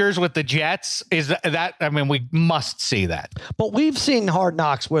Rodgers with the Jets, is that, I mean, we must see that. But we've seen Hard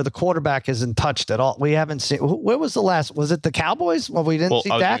Knocks where the quarterback isn't touched at all. We haven't seen, where was the last, was it the Cowboys? Well, we didn't see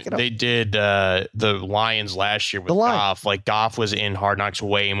Dak. They did the Lions last year with Goff. Like, Goff was in Hard Knocks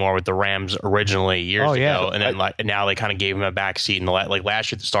way more with the Rams originally years ago. And then now they kind of gave him a backseat. And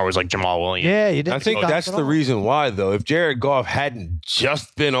last year the star was like Jamal Williams. Yeah, you didn't. I think that's the reason why, though. If Jared Goff hadn't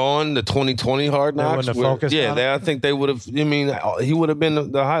just been on the 2020 Hard Knocks, I think they would have, he would have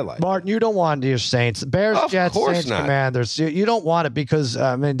been the highlight. Martin, you don't want your Saints, Bears, Jets, Saints, not. Commanders. You don't want it because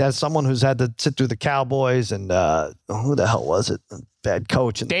that's someone who's had to sit through the Cowboys and who the hell was it? Bad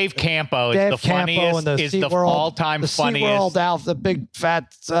coach. And Dave Campo is the funniest. Is the all-time funniest. SeaWorld outfit, the big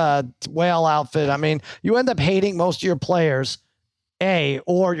fat whale outfit. I mean, you end up hating most of your players,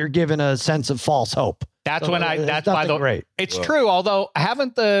 or you're given a sense of false hope. That's great. It's true. Although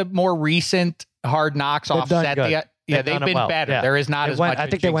haven't the more recent Hard Knocks offset the? Yeah, they've been better. Yeah. There is not as much. I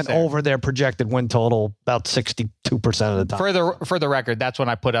think they went over their projected win total about 62% of the time. For the record, that's when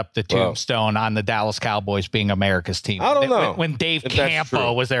I put up the tombstone on the Dallas Cowboys being America's team. I don't know. When Dave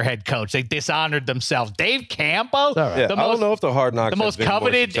Campo was their head coach, they dishonored themselves. Dave Campo, I don't know if the Hard Knocks, the most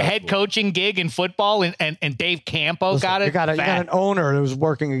coveted head coaching gig in football, and Dave Campo got it. You got an owner who's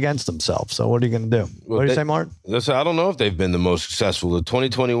working against himself. So what are you going to do? What do you say, Martin? Listen, I don't know if they've been the most successful. The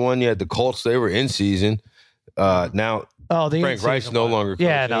 2021, you had the Colts. They were in season. Now Frank Reich's no longer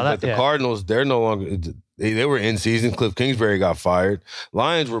coaching, but the Cardinals, they're no longer. They were in season. Cliff Kingsbury got fired.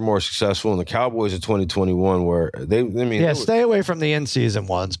 Lions were more successful, and the Cowboys in 2021 were stay away from the in season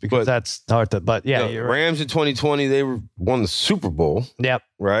ones because that's hard to. But Rams in 2020 they won the Super Bowl. Yep.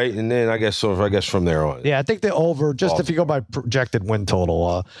 Right, and then I guess from there on. Yeah, I think the over. Just if you go by projected win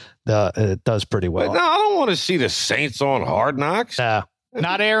total, it does pretty well. But no, I don't want to see the Saints on Hard Knocks.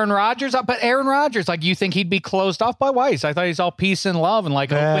 Not Aaron Rodgers, but Aaron Rodgers, you think he'd be closed off by Weiss? I thought he's all peace and love and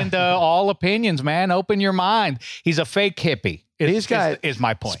open to all opinions, man. Open your mind. He's a fake hippie. These guys is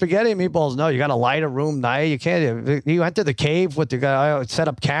my point. Spaghetti and meatballs. No, you got to light a room night. You can't. You went to the cave with the guy. Set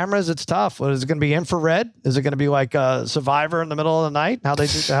up cameras. It's tough. Is it going to be infrared? Is it going to be like a Survivor in the middle of the night? How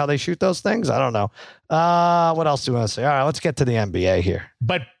they shoot those things? I don't know. What else do you want to say? All right, let's get to the NBA here.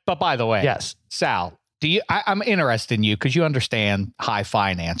 But by the way, yes, Sal. I'm interested in you because you understand high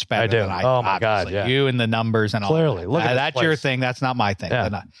finance better than I do. Oh my God, yeah. You and the numbers and all. Clearly, look at that's your thing. That's not my thing.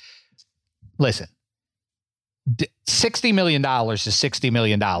 Yeah. Listen, $60 million is $60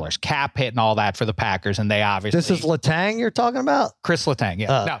 million. Cap hit and all that for the Packers, and they obviously. This is Letang you're talking about? Chris Letang,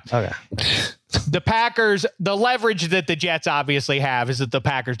 yeah. No. Okay. The Packers, the leverage that the Jets obviously have is that the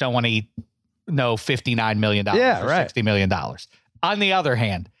Packers don't want to eat $59 million or $60 million. On the other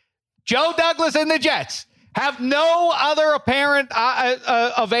hand, Joe Douglas and the Jets have no other apparent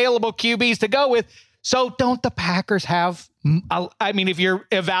available QBs to go with. So don't the Packers have, I mean, if you're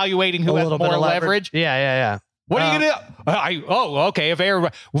evaluating who has more leverage. Yeah. What are you going to do? Okay.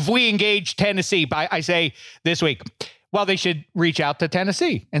 If we engage Tennessee, I say this week, well, they should reach out to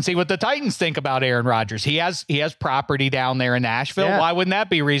Tennessee and see what the Titans think about Aaron Rodgers. He has property down there in Nashville. Yeah. Why wouldn't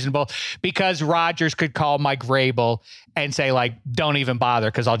that be reasonable? Because Rodgers could call Mike Vrabel and say, don't even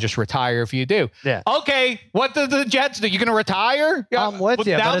bother because I'll just retire if you do. Yeah. Okay, what do the Jets do? You going to retire? I'm with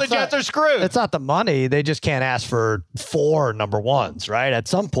you. Now the Jets are screwed. It's not the money. They just can't ask for 4 number ones, right? At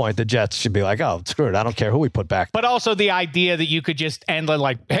some point, the Jets should be like, oh, screw it. I don't care who we put back. But also the idea that you could just end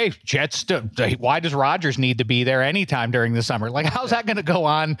hey, Jets, why does Rodgers need to be there anytime during the summer? How's that going to go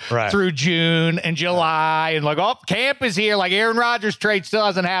on through June and July? And camp is here. Aaron Rodgers trade still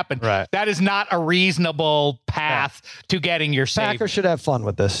hasn't happened. Right. That is not a reasonable path to getting your savior. Packers should have fun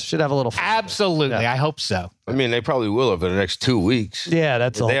with this. Should have a little fun. Absolutely. I hope so. I mean, they probably will over the next 2 weeks. Yeah,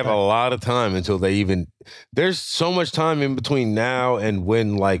 they have a lot of time until they even. There's so much time in between now and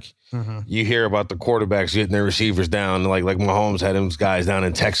when you hear about the quarterbacks getting their receivers down, like Mahomes had them guys down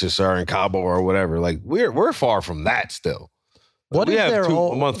in Texas or in Cabo or whatever. We're far from that still. What we is have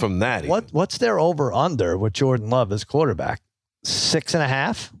a month from that. What's their over under with Jordan Love as quarterback?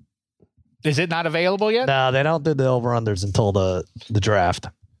 6.5. Is it not available yet? No, they don't do the over-unders until the draft.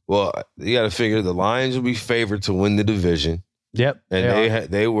 Well, you got to figure the Lions will be favored to win the division. Yep. And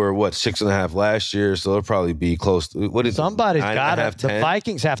they were, 6.5 last year, so they'll probably be close to... Somebody's got it. The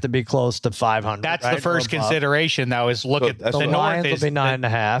Vikings have to be close to 500. That's the first consideration, though, is at the Lions will be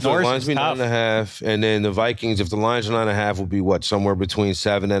 9.5. The Lions will be 9.5, and then the Vikings, if the Lions are 9.5, will be somewhere between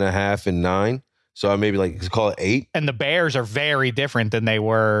 7.5 and 9. So maybe let's call it 8. And the Bears are very different than they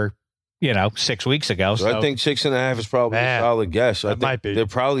were 6 weeks ago. So I think 6.5 is probably a solid guess. I think might be. They're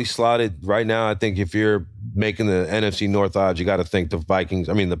probably slotted right now. I think if you're making the NFC North odds, you got to think the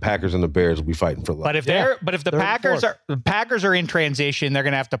Packers and the Bears will be fighting for love. But if the Packers are in transition, they're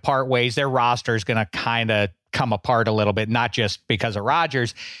going to have to part ways. Their roster is going to kind of come apart a little bit, not just because of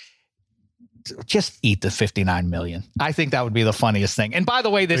Rodgers. Just eat the $59 million. I think that would be the funniest thing. And by the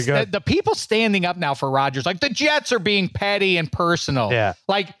way, the people standing up now for Rodgers, like the Jets are being petty and personal. Yeah.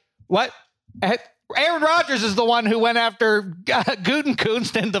 Like what? Aaron Rodgers is the one who went after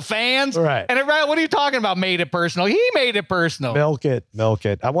Gutekunst and the fans. Right. And what are you talking about? Made it personal. He made it personal. Milk it.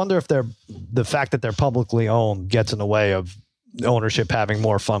 I wonder if the fact that they're publicly owned gets in the way of ownership having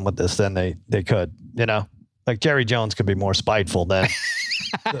more fun with this than they could, like Jerry Jones could be more spiteful than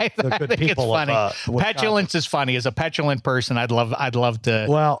I think it's funny. Petulance is funny. As a petulant person, I'd love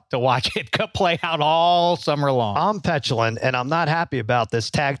to watch it play out all summer long. I'm petulant, and I'm not happy about this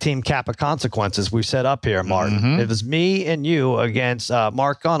tag team cap of consequences we set up here, Martin. Mm-hmm. It was me and you against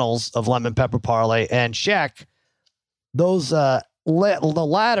Mark Gunnels of Lemon Pepper Parlay and Sheck. Those the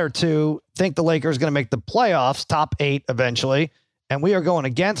latter two think the Lakers going to make the playoffs, top 8 eventually, and we are going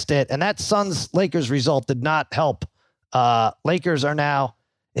against it. And that Suns-Lakers result did not help. Lakers are now,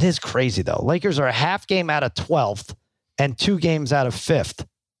 it is crazy though. Lakers are a half game out of 12th and 2 games out of 5th.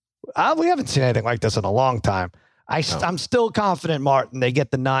 We haven't seen anything like this in a long time. I'm still confident, Martin, they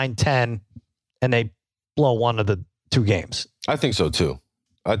get the 9-10 and they blow one of the 2 games. I think so too.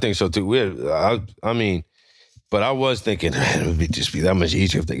 But I was thinking, man, it would just be that much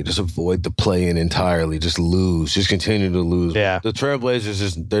easier if they could just avoid the play-in entirely, just continue to lose. Yeah. The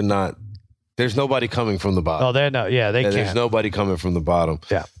Trailblazers, they're not. There's nobody coming from the bottom. Oh, they're not. Yeah, they can't. There's nobody coming from the bottom.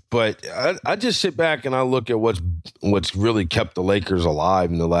 Yeah. But I just sit back and I look at what's really kept the Lakers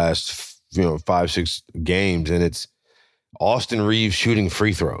alive in the last 5-6 games, and it's Austin Reeves shooting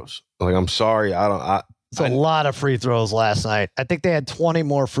free throws. Like, I'm sorry, It's a lot of free throws last night. I think they had 20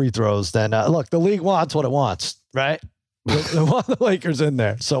 more free throws than look. The league wants what it wants, right? They want the Lakers in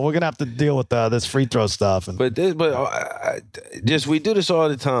there, so we're gonna have to deal with this free throw stuff. We do this all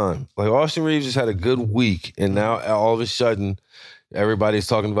the time. Like Austin Reeves has had a good week, and now all of a sudden, everybody's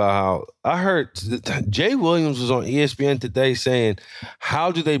talking about how I heard Jay Williams was on ESPN today saying,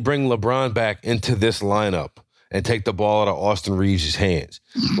 "How do they bring LeBron back into this lineup and take the ball out of Austin Reeves' hands?"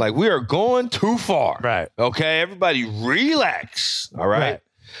 Like, we are going too far. Right. Okay, everybody relax. All right.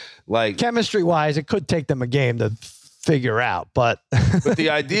 Like, chemistry wise, it could take them a game to figure out, but the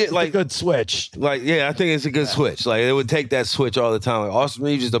idea, it's a good switch. Like, yeah, I think it's a good switch. Like, it would take that switch all the time. Like, Austin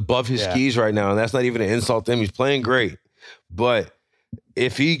Reeves is above his skis right now, and that's not even an insult to him. He's playing great. But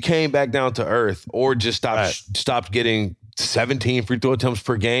if he came back down to earth or just stopped getting 17 free throw attempts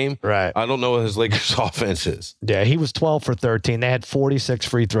per game, right? I don't know what his Lakers offense is. Yeah, he was 12 for 13. They had 46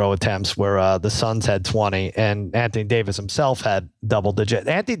 free throw attempts where the Suns had 20, and Anthony Davis himself had double digit.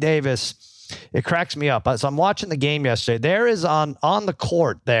 Anthony Davis, it cracks me up. So I'm watching the game yesterday. There is on the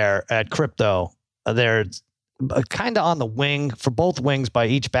court there at Crypto, there's kind of on the wing, for both wings by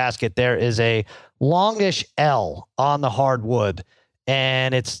each basket, there is a longish L on the hardwood,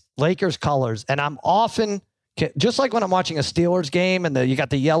 and it's Lakers colors. And I'm often, just like when I'm watching a Steelers game and you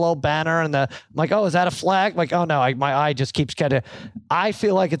got the yellow banner and I'm like, oh, is that a flag? Like, oh no, my eye just keeps I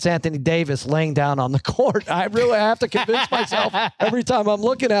feel like it's Anthony Davis laying down on the court. I have to convince myself every time I'm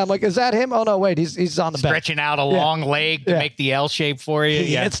looking at him, like, is that him? Oh no, wait, he's on the bench. Stretching out a long leg to make the L shape for you.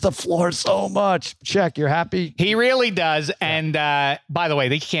 He hits the floor so much. Check, you're happy? He really does. Yeah. And by the way,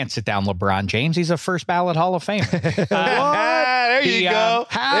 they can't sit down LeBron James. He's a first ballot Hall of Famer. There you go.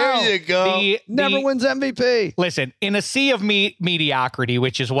 How? There you go. Never wins MVP. Listen, in a sea of mediocrity,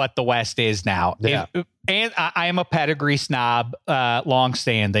 which is what the West is now, and I am a pedigree snob,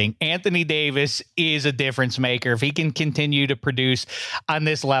 longstanding. Anthony Davis is a difference maker. If he can continue to produce on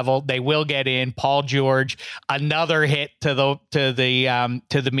this level, they will get in. Paul George, another hit to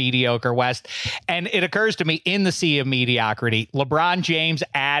the mediocre West. And it occurs to me, in the sea of mediocrity, LeBron James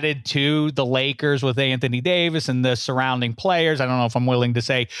added to the Lakers with Anthony Davis and the surrounding players. I don't know if I'm willing to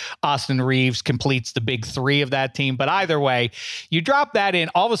say Austin Reeves completes the big 3 of that team, but either way, you drop that in,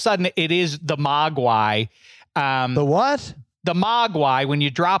 all of a sudden it is the Mogwai. The what? The Mogwai, when you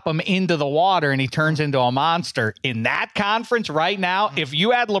drop him into the water and he turns into a monster. In that conference right now, if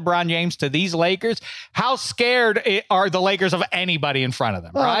you add LeBron James to these Lakers, how scared are the Lakers of anybody in front of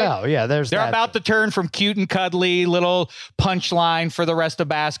them, right? Oh, no. Yeah, they're about to turn from cute and cuddly little punchline for the rest of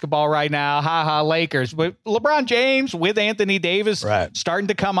basketball right now. Ha ha, Lakers. But LeBron James with Anthony Davis starting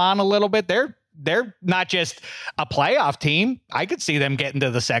to come on a little bit. They're not just a playoff team. I could see them getting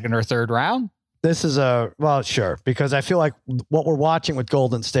to the second or third round. This is sure, because I feel like what we're watching with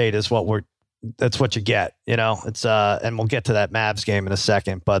Golden State is that's what you get. It's and we'll get to that Mavs game in a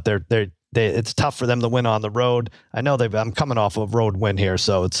second, but it's tough for them to win on the road. I know I'm coming off of a road win here,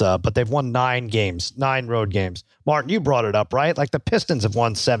 so it's but they've won 9 road games. Martin, you brought it up, right? Like the Pistons have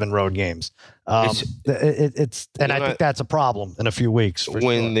won 7 road games. I think that's a problem in a few weeks.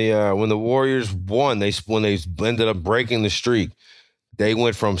 When the Warriors won, when they ended up breaking the streak, they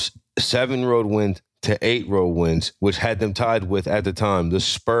went from 7 road wins to 8 road wins, which had them tied with, at the time, the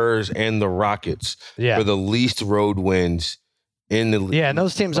Spurs and the Rockets for the least road wins in the league. Yeah, and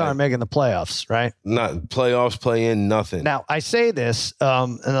those teams aren't making the playoffs, right? Not playoffs, play-in, nothing. Now, I say this,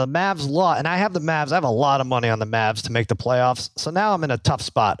 and the Mavs and I have the Mavs. I have a lot of money on the Mavs to make the playoffs. So now I'm in a tough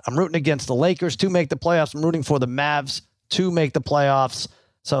spot. I'm rooting against the Lakers to make the playoffs. I'm rooting for the Mavs to make the playoffs.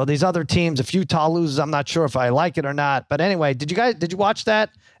 So these other teams, if Utah loses, I'm not sure if I like it or not. But anyway, did you watch that?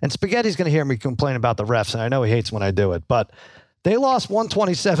 And Spaghetti's going to hear me complain about the refs, and I know he hates when I do it. But they lost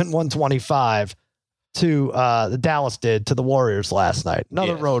 127-125 to the Dallas did to the Warriors last night.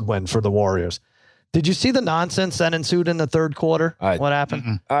 Another road win for the Warriors. Did you see the nonsense that ensued in the third quarter? What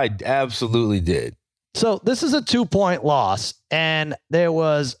happened? I absolutely did. So this is a 2-point loss, and there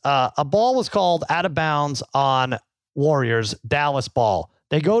was a ball was called out of bounds on Warriors, Dallas ball.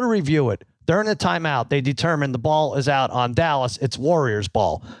 They go to review it. During the timeout, they determine the ball is out on Dallas. It's Warriors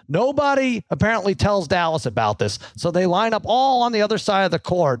ball. Nobody apparently tells Dallas about this. So they line up all on the other side of the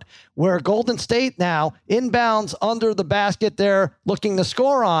court, where Golden State now inbounds under the basket they're looking to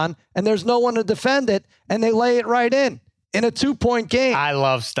score on, and there's no one to defend it, and they lay it right in a 2-point game. I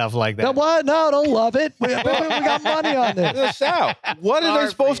love stuff like that. No, what? No, don't love it. We got money on this. Sal, what are they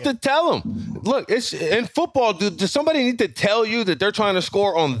supposed to tell them? Look, it's in football. Does somebody need to tell you that they're trying to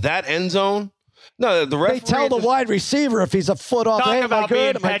score on that end zone? No, the referee. They tell the wide receiver if he's a foot off. Talk about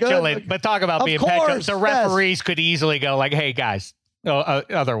being petulant, but talk about being petulant. The referees could easily go like, "Hey guys,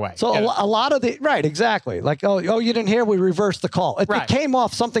 other way." So a lot of right, exactly. Like, oh, you didn't hear? We reversed the call. It came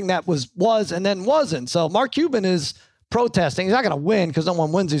off something that was and then wasn't. So Mark Cuban is protesting. He's not going to win because no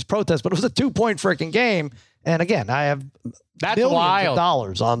one wins these protests, but it was a 2-point freaking game. And again, I have millions of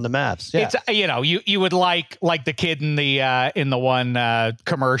dollars on the Mavs. Yeah. It's, you would like the kid in the one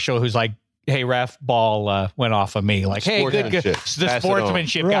commercial who's like, "Hey, ref, ball went off of me." Like, hey, good. The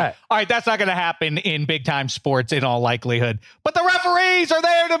sportsmanship guy. Right. All right, that's not going to happen in big-time sports in all likelihood. But the referees are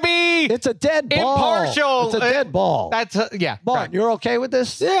there to be It's a dead ball. Impartial. It's a dead ball. That's, yeah. Martin, right. You're okay with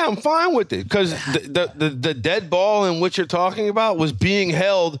this? Yeah, I'm fine with it because the dead ball in which you're talking about was being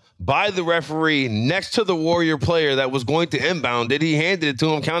held by the referee next to the Warrior player that was going to inbound it. He handed it to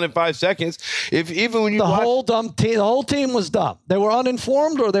him, counted 5 seconds. The whole team was dumb. They were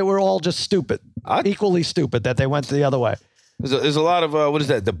uninformed, or they were all just stupid, equally stupid that they went the other way. There's a lot of what is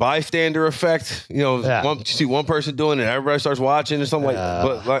that? The bystander effect. You see one person doing it, everybody starts watching or something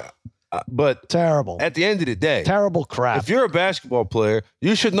But terrible. At the end of the day, terrible crap. If you're a basketball player,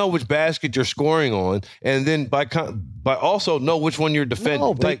 you should know which basket you're scoring on, and then by also know which one you're defending.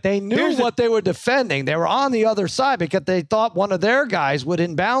 No, they knew what they were defending. They were on the other side because they thought one of their guys would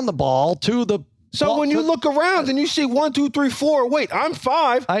inbound the ball to the. So when you look around and you see 1, 2, 3, 4, wait, I'm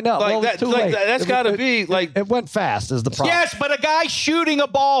 5. I know. That's got to be like it went fast. Is the problem? Yes, but a guy shooting a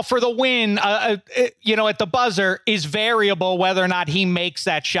ball for the win, at the buzzer is variable whether or not he makes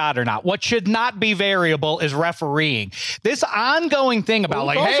that shot or not. What should not be variable is refereeing. This ongoing thing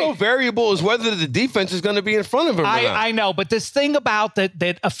about variable is whether the defense is going to be in front of him. I know, but this thing about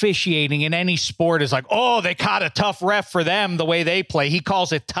that officiating in any sport is like, oh, they caught a tough ref for them the way they play. He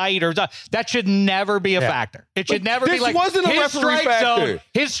calls it tight or that should never be a factor. It should never be like wasn't a his referee strike factor. zone.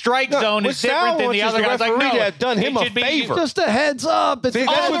 His strike zone is different than the other guys. Like, no, have done him a favor. Just a heads up. That's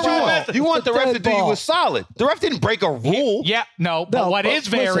what you want. You want the ref to do you a solid. The ref didn't break a rule. But what is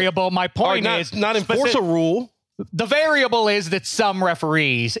variable? My point is not enforce a rule. The variable is that some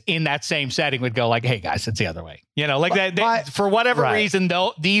referees in that same setting would go like, "Hey guys, it's the other way." For whatever reason,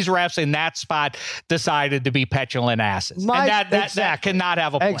 though, these refs in that spot decided to be petulant asses, and that cannot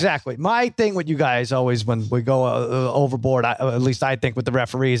have a place. Exactly. My thing with you guys always when we go overboard, at least I think with the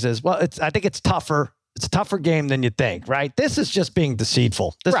referees is, I think it's tougher. It's a tougher game than you think, right? This is just being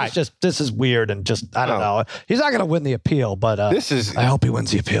deceitful. This is weird and just, I don't know. He's not going to win the appeal, but I hope he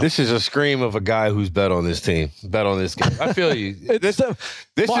wins the appeal. This is a scream of a guy who's bet on this team, bet on this game. I feel you. It's a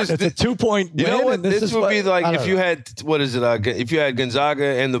 2-point win. You know what? This would be like if you had, if you had Gonzaga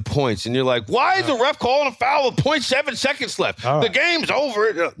and the points and you're like, why is the ref calling a foul with 0.7 seconds left? Right. The game's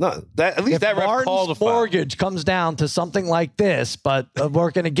over. No, at least that ref called a foul. Mortgage comes down to something like this, but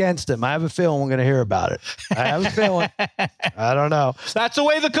working against him, I have a feeling we're going to hear about about it. I have a feeling. I don't know. That's the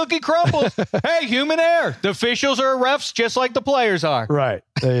way the cookie crumbles. Hey, human error. The officials are refs just like the players are. Right.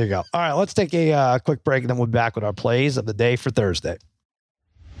 There you go. All right, let's take a quick break, and then we'll be back with our plays of the day for Thursday.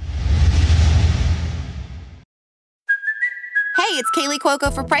 Hey, it's Kaylee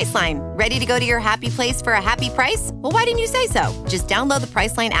Cuoco for Priceline. Ready to go to your happy place for a happy price? Well, why didn't you say so? Just download the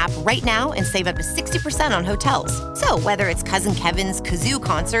Priceline app right now and save up to 60% on hotels. So whether it's Cousin Kevin's Kazoo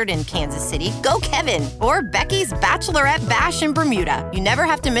Concert in Kansas City, go Kevin, or Becky's Bachelorette Bash in Bermuda, you never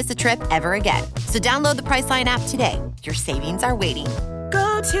have to miss a trip ever again. So download the Priceline app today. Your savings are waiting.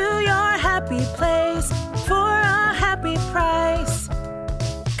 Go to your happy place for a happy price.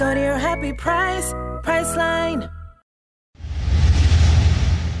 Go to your happy price, Priceline.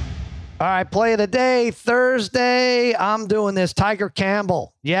 All right, play of the day, Thursday. I'm doing this. Tiger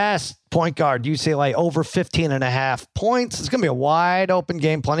Campbell. Yes, point guard, UCLA, over 15.5 points. It's going to be a wide open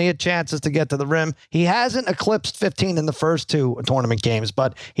game, plenty of chances to get to the rim. He hasn't eclipsed 15 in the first 2 tournament games,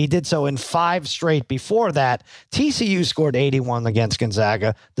 but he did so in 5 straight before that. TCU scored 81 against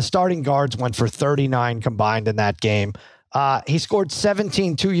Gonzaga. The starting guards went for 39 combined in that game. He scored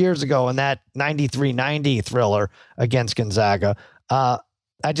 17 2 years ago in that 93-90 thriller against Gonzaga.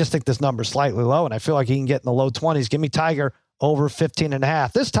 I just think this number's slightly low, and I feel like he can get in the low 20s. Give me Tiger over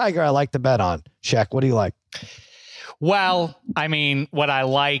 15.5. This Tiger I like to bet on. Shaq, what do you like? Well, I mean, what I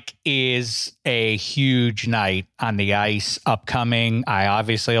like is a huge night on the ice upcoming. I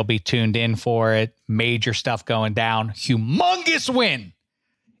obviously will be tuned in for it. Major stuff going down. Humongous win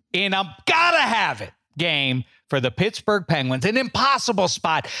in a gotta have it game for the Pittsburgh Penguins, an impossible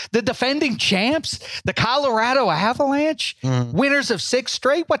spot. The defending champs, the Colorado Avalanche, winners of 6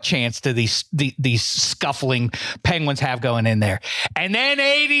 straight. What chance do these scuffling Penguins have going in there? And then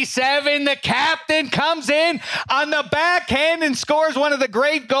 87, the captain comes in on the backhand and scores one of the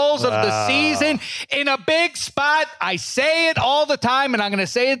great goals of the season in a big spot. I say it all the time, and I'm going to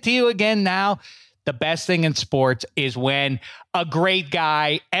say it to you again now. The best thing in sports is when a great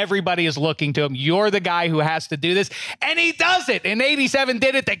guy, everybody is looking to him. You're the guy who has to do this. And he does it. And 87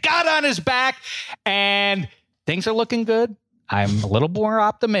 did it. They got on his back and things are looking good. I'm a little more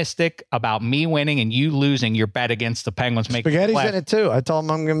optimistic about me winning and you losing your bet against the Penguins. Spaghetti's in it too. I told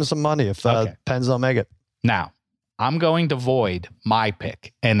him I'm going to give him some money if Pens don't make it. Now, I'm going to void my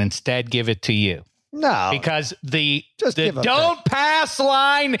pick and instead give it to you. No, because the don't pass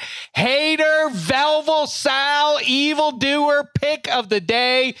line hater, Velvel, Sal, evildoer pick of the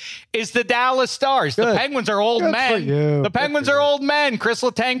day is the Dallas Stars. Good. The Penguins are old Good men. for you. The Penguins are old men. Chris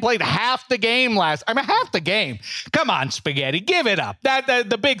Letang played half the game half the game. Come on, Spaghetti, give it up.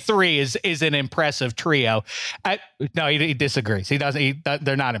 The big 3 is an impressive trio. No, he disagrees. He doesn't.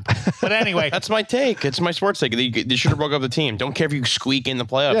 They're not impressive. But anyway, that's my take. It's my sports take. They should have broke up the team. Don't care if you squeak in the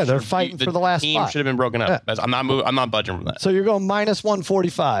playoffs. Yeah, they're fighting for the last team. spot. Should have been broken up. Yeah. I'm not budging from that. So you're going minus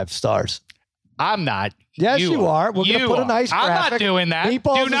 145 Stars. I'm not. Yes, you are. We're going to put a nice graphic. I'm not doing that.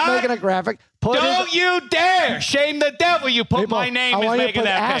 Meatballs is making a graphic. Don't you dare shame the devil. You put my name as making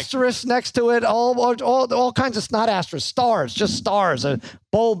that pick. Asterisk next to it. All kinds of not asterisks. Stars. Just stars. A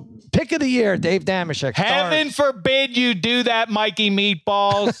bold pick of the year. Dave Damashek. Heaven forbid you do that, Mikey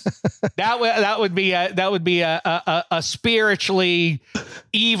Meatballs. that would be a spiritually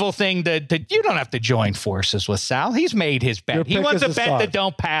evil thing to you don't have to join forces with Sal. He's made his bet. He wants a bet that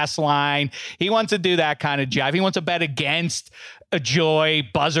don't pass line. He wants to do that kind of jive. He wants to bet against Joy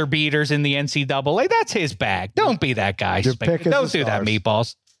buzzer beaters in the NCAA. That's his bag. Don't be that guy. Don't do that,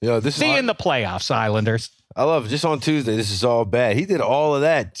 Meatballs. See you in the playoffs, Islanders. I love it. Just on Tuesday, this is all bad. He did all of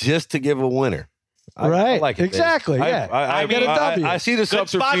that just to give a winner. I like it. Exactly. Yeah. I get a W. I see the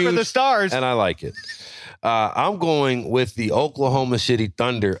subterfuge. Good spot for the Stars. And I like it. I'm going with the Oklahoma City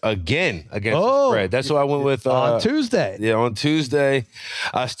Thunder again against the spread. That's what I went with on Tuesday. Yeah, on Tuesday.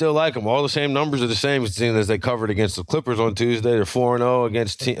 I still like them. All the same numbers are the same as they covered against the Clippers on Tuesday. They're 4-0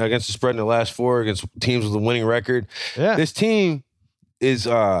 against the spread in the last 4 against teams with a winning record. Yeah. This team is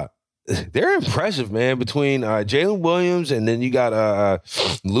they're impressive, man. Between Jalen Williams and then you got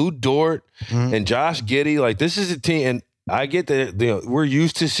Lou Dort and Josh Giddey. Like, this is a team, and I get that we're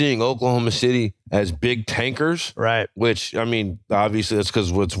used to seeing Oklahoma City as big tankers, right? Which, I mean, obviously that's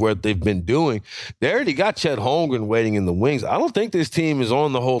because what they've been doing. They already got Chet Holmgren waiting in the wings. I don't think this team is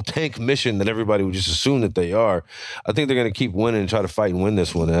on the whole tank mission that everybody would just assume that they are. I think they're going to keep winning and try to fight and win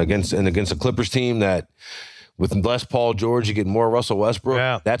this one against a Clippers team that, with less Paul George, you get more Russell Westbrook.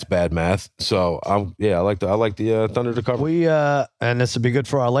 Yeah. That's bad math. So I like the Thunder to cover. And this would be good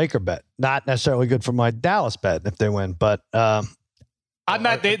for our Laker bet. Not necessarily good for my Dallas bet if they win, but I'm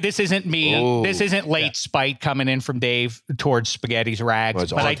not. This isn't me. Ooh. This isn't late spite coming in from Dave towards Spaghetti's rags. Well,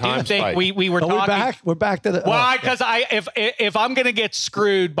 it's but I on-time do think spite. we were talking. We're back to the. Why? Because if I'm gonna get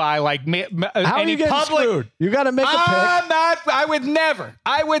screwed by like how are you getting screwed? You got to make a pick.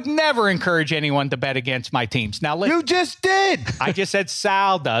 I would never encourage anyone to bet against my teams. Now listen, You just did. I just said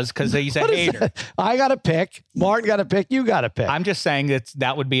Sal does because he's a hater. I got to pick. Martin got to pick. You got to pick. I'm just saying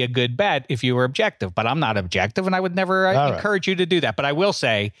that would be a good bet if you were objective, but I'm not objective, and I would never encourage you to do that. But I will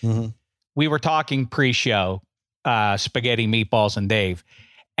say, we were talking pre-show, spaghetti, meatballs, and Dave,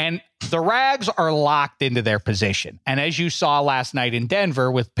 and the Rags are locked into their position. And as you saw last night in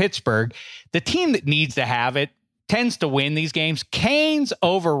Denver with Pittsburgh, the team that needs to have it tends to win these games. Canes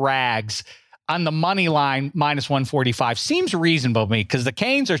over Rags on the money line, minus 145, seems reasonable to me because the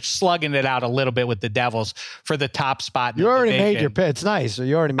Canes are slugging it out a little bit with the Devils for the top spot. You already made your pick. It's nice. So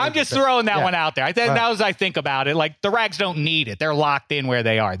you already made I'm just throwing that one out there. Now as I think about it, like the Rags don't need it. They're locked in where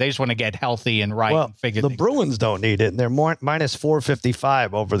they are. They just want to get healthy and right. Well, and figure the Bruins don't need it. And they're minus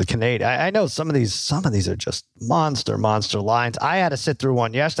 455 over the Canadiens. I know some of these are just monster lines. I had to sit through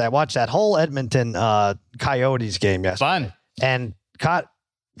one yesterday. I watched that whole Edmonton Coyotes game yesterday. Fun. And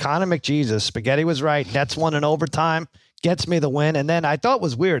Connor McJesus, Spaghetti was right. Nets won in overtime, gets me the win. And then I thought it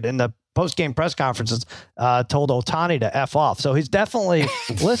was weird in the post-game press conferences, told Ohtani to F off. So he's definitely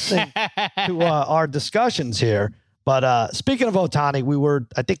listening to our discussions here. But speaking of Ohtani,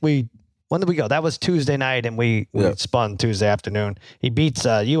 when did we go? That was Tuesday night, and we spun Tuesday afternoon. He beats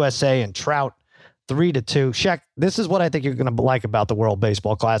USA and Trout 3-2. Sheck, this is what I think you're going to like about the World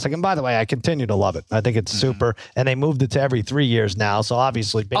Baseball Classic. And by the way, I continue to love it. I think it's super. And they moved it to every 3 years now. So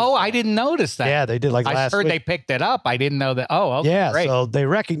obviously. Oh, I didn't notice that. Yeah, they did last week. I heard they picked it up. I didn't know that. Oh, okay. Yeah, great. So they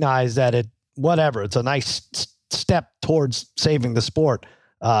recognize that it's a nice step towards saving the sport,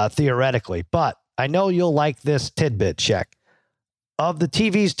 theoretically. But I know you'll like this tidbit, Sheck. Of the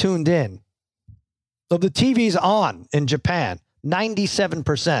TVs tuned in, of the TVs on in Japan,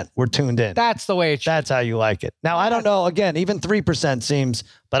 97% were tuned in. That's the way it should. That's how you like it. Now, I don't know. Again, even 3% seems,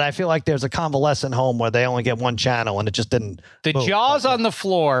 but I feel like there's a convalescent home where they only get one channel and it just didn't. The move. jaws on the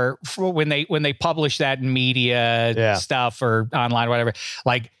floor for when they publish that in media stuff or online, or whatever,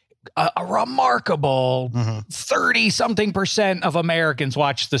 like a remarkable 30-something% of Americans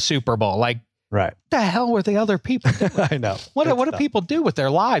watch the Super Bowl. Like, right. What the hell were the other people doing? I know. What do people do with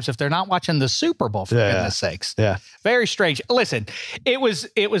their lives if they're not watching the Super Bowl, for goodness sakes? Yeah. Very strange. Listen, it was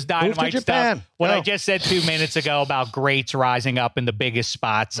dynamite stuff. What I just said 2 minutes ago about greats rising up in the biggest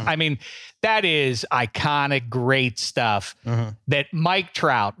spots. I mean, that is iconic, great stuff. That Mike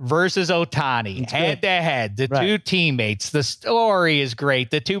Trout versus Ohtani, head to head, the two teammates. The story is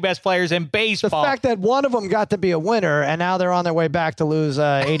great. The two best players in baseball. The fact that one of them got to be a winner and now they're on their way back to lose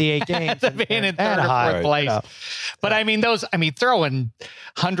 88 games. Being in third or fourth place. But I mean, throwing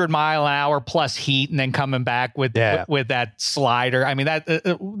 100-mile-an-hour plus heat and then coming back with that slider. I mean, that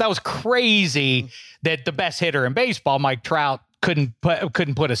was crazy that the best hitter in baseball, Mike Trout, couldn't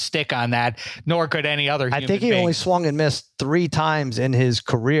put a stick on that, nor could any other human I think he only swung and missed 3 times in his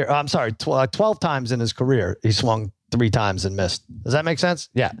career. I'm sorry, 12 times in his career. He swung 3 times and missed. Does that make sense?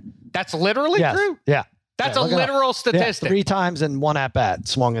 Yeah. That's literally true? Yeah. That's a literal statistic. 3 times in one at-bat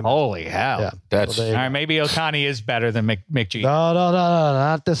swung and missed. Holy hell. Yeah. That's all right. Maybe Ohtani is better than McGee. No,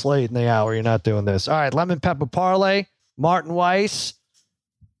 not this late in the hour. You're not doing this. All right. Lemon Pepper Parlay, Martin Weiss,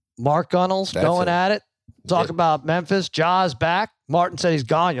 Mark Gunnels going at it. Talk about Memphis. Jaws back. Martin said he's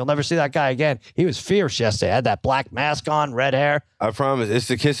gone. You'll never see that guy again. He was fierce yesterday. Had that black mask on, red hair. I promise. It's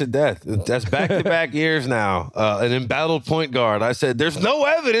the kiss of death. That's back-to-back years now. An embattled point guard. I said, there's no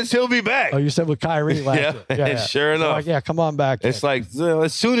evidence he'll be back. Oh, you said with Kyrie last year. Yeah, sure enough. Like, come on back. It's like,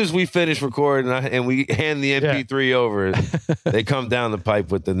 as soon as we finish recording and we hand the MP3 over, they come down the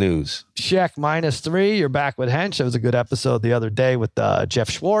pipe with the news. Sheck -3. You're back with Hench. It was a good episode the other day with Jeff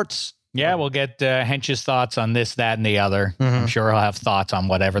Schwartz. Yeah, we'll get Hench's thoughts on this, that, and the other. I'm sure he'll have thoughts on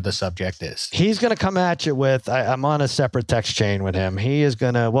whatever the subject is. He's going to come at you with, I'm on a separate text chain with him. He is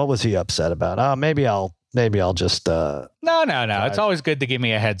going to, what was he upset about? Oh, maybe I'll just. No. It's always good to give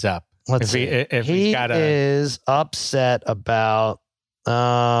me a heads up. Let's see. If he is upset about,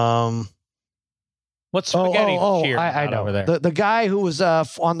 what's spaghetti cheering I know. over there? The guy who was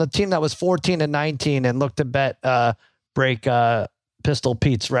on the team that was 14-19 and looked to bet break Pistol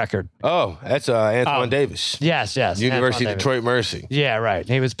Pete's record. Oh, that's Antoine Davis. Yes. University of Detroit Mercy. Yeah, right.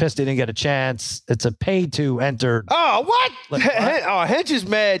 He was pissed he didn't get a chance. It's a pay to enter. Oh, what? Hench is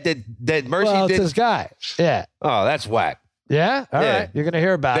mad that Mercy Well, it's did. this guy. Yeah. Oh, that's whack. Yeah? All right. You're going to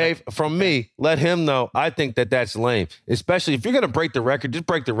hear about Dave, from me, let him know. I think that's lame. Especially if you're going to break the record, just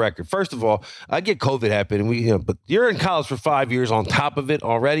break the record. First of all, I get COVID happened, but you're in college for 5 years on top of it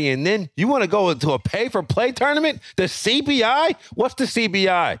already, and then you want to go into a pay-for-play tournament? The CBI? What's the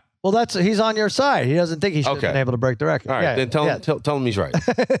CBI? Well, he's on your side. He doesn't think he should have been able to break the record. All right, then tell him he's right.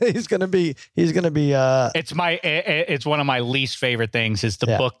 he's gonna be. It's one of my least favorite things is the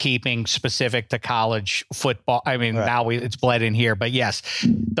bookkeeping specific to college football. I mean, now it's bled in here, but yes,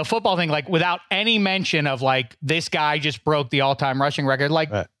 the football thing, like without any mention of like this guy just broke the all-time rushing record.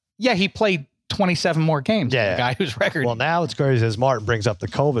 Like, he played 27 more games. Yeah, the guy whose record. Well, now it's crazy as Martin brings up the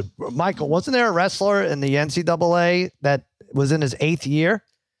COVID. Michael, wasn't there a wrestler in the NCAA that was in his 8th year?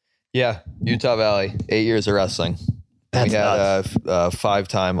 Yeah, Utah Valley, 8 years of wrestling. We had a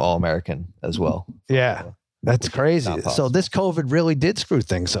 5-time All-American as well. Yeah, that's crazy. So this COVID really did screw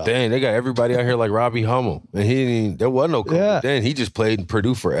things up. Dang, they got everybody out here like Robbie Hummel, and there was no COVID. Yeah. Then he just played in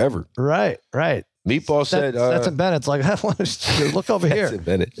Purdue forever. Right. Meatball said that's in Bennett's like, I want to look over here.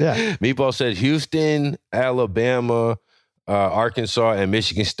 Bennett. Yeah. Meatball said Houston, Alabama, Arkansas, and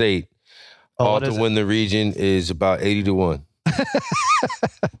Michigan State all to win the region is about 80-1.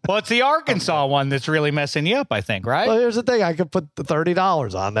 Well, it's the Arkansas one that's really messing you up, I think, right? Well, here's the thing. I could put the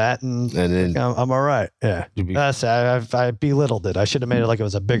 $30 on that and then I'm all right. Yeah. I belittled it. I should have made it like it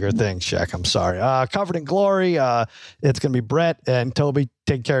was a bigger thing, Shaq. I'm sorry. Covered in Glory. It's going to be Brett and Toby.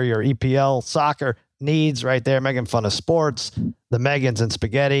 Take care of your EPL soccer needs right there, making fun of sports. The Megans and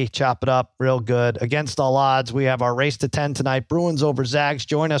spaghetti, chop it up real good. Against all odds, we have our race to 10 tonight. Bruins over Zags.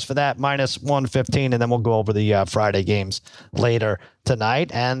 Join us for that, -115, and then we'll go over the Friday games later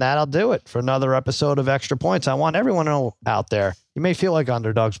tonight. And that'll do it for another episode of Extra Points. I want everyone to know out there, you may feel like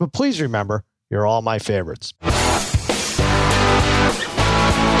underdogs, but please remember, you're all my favorites.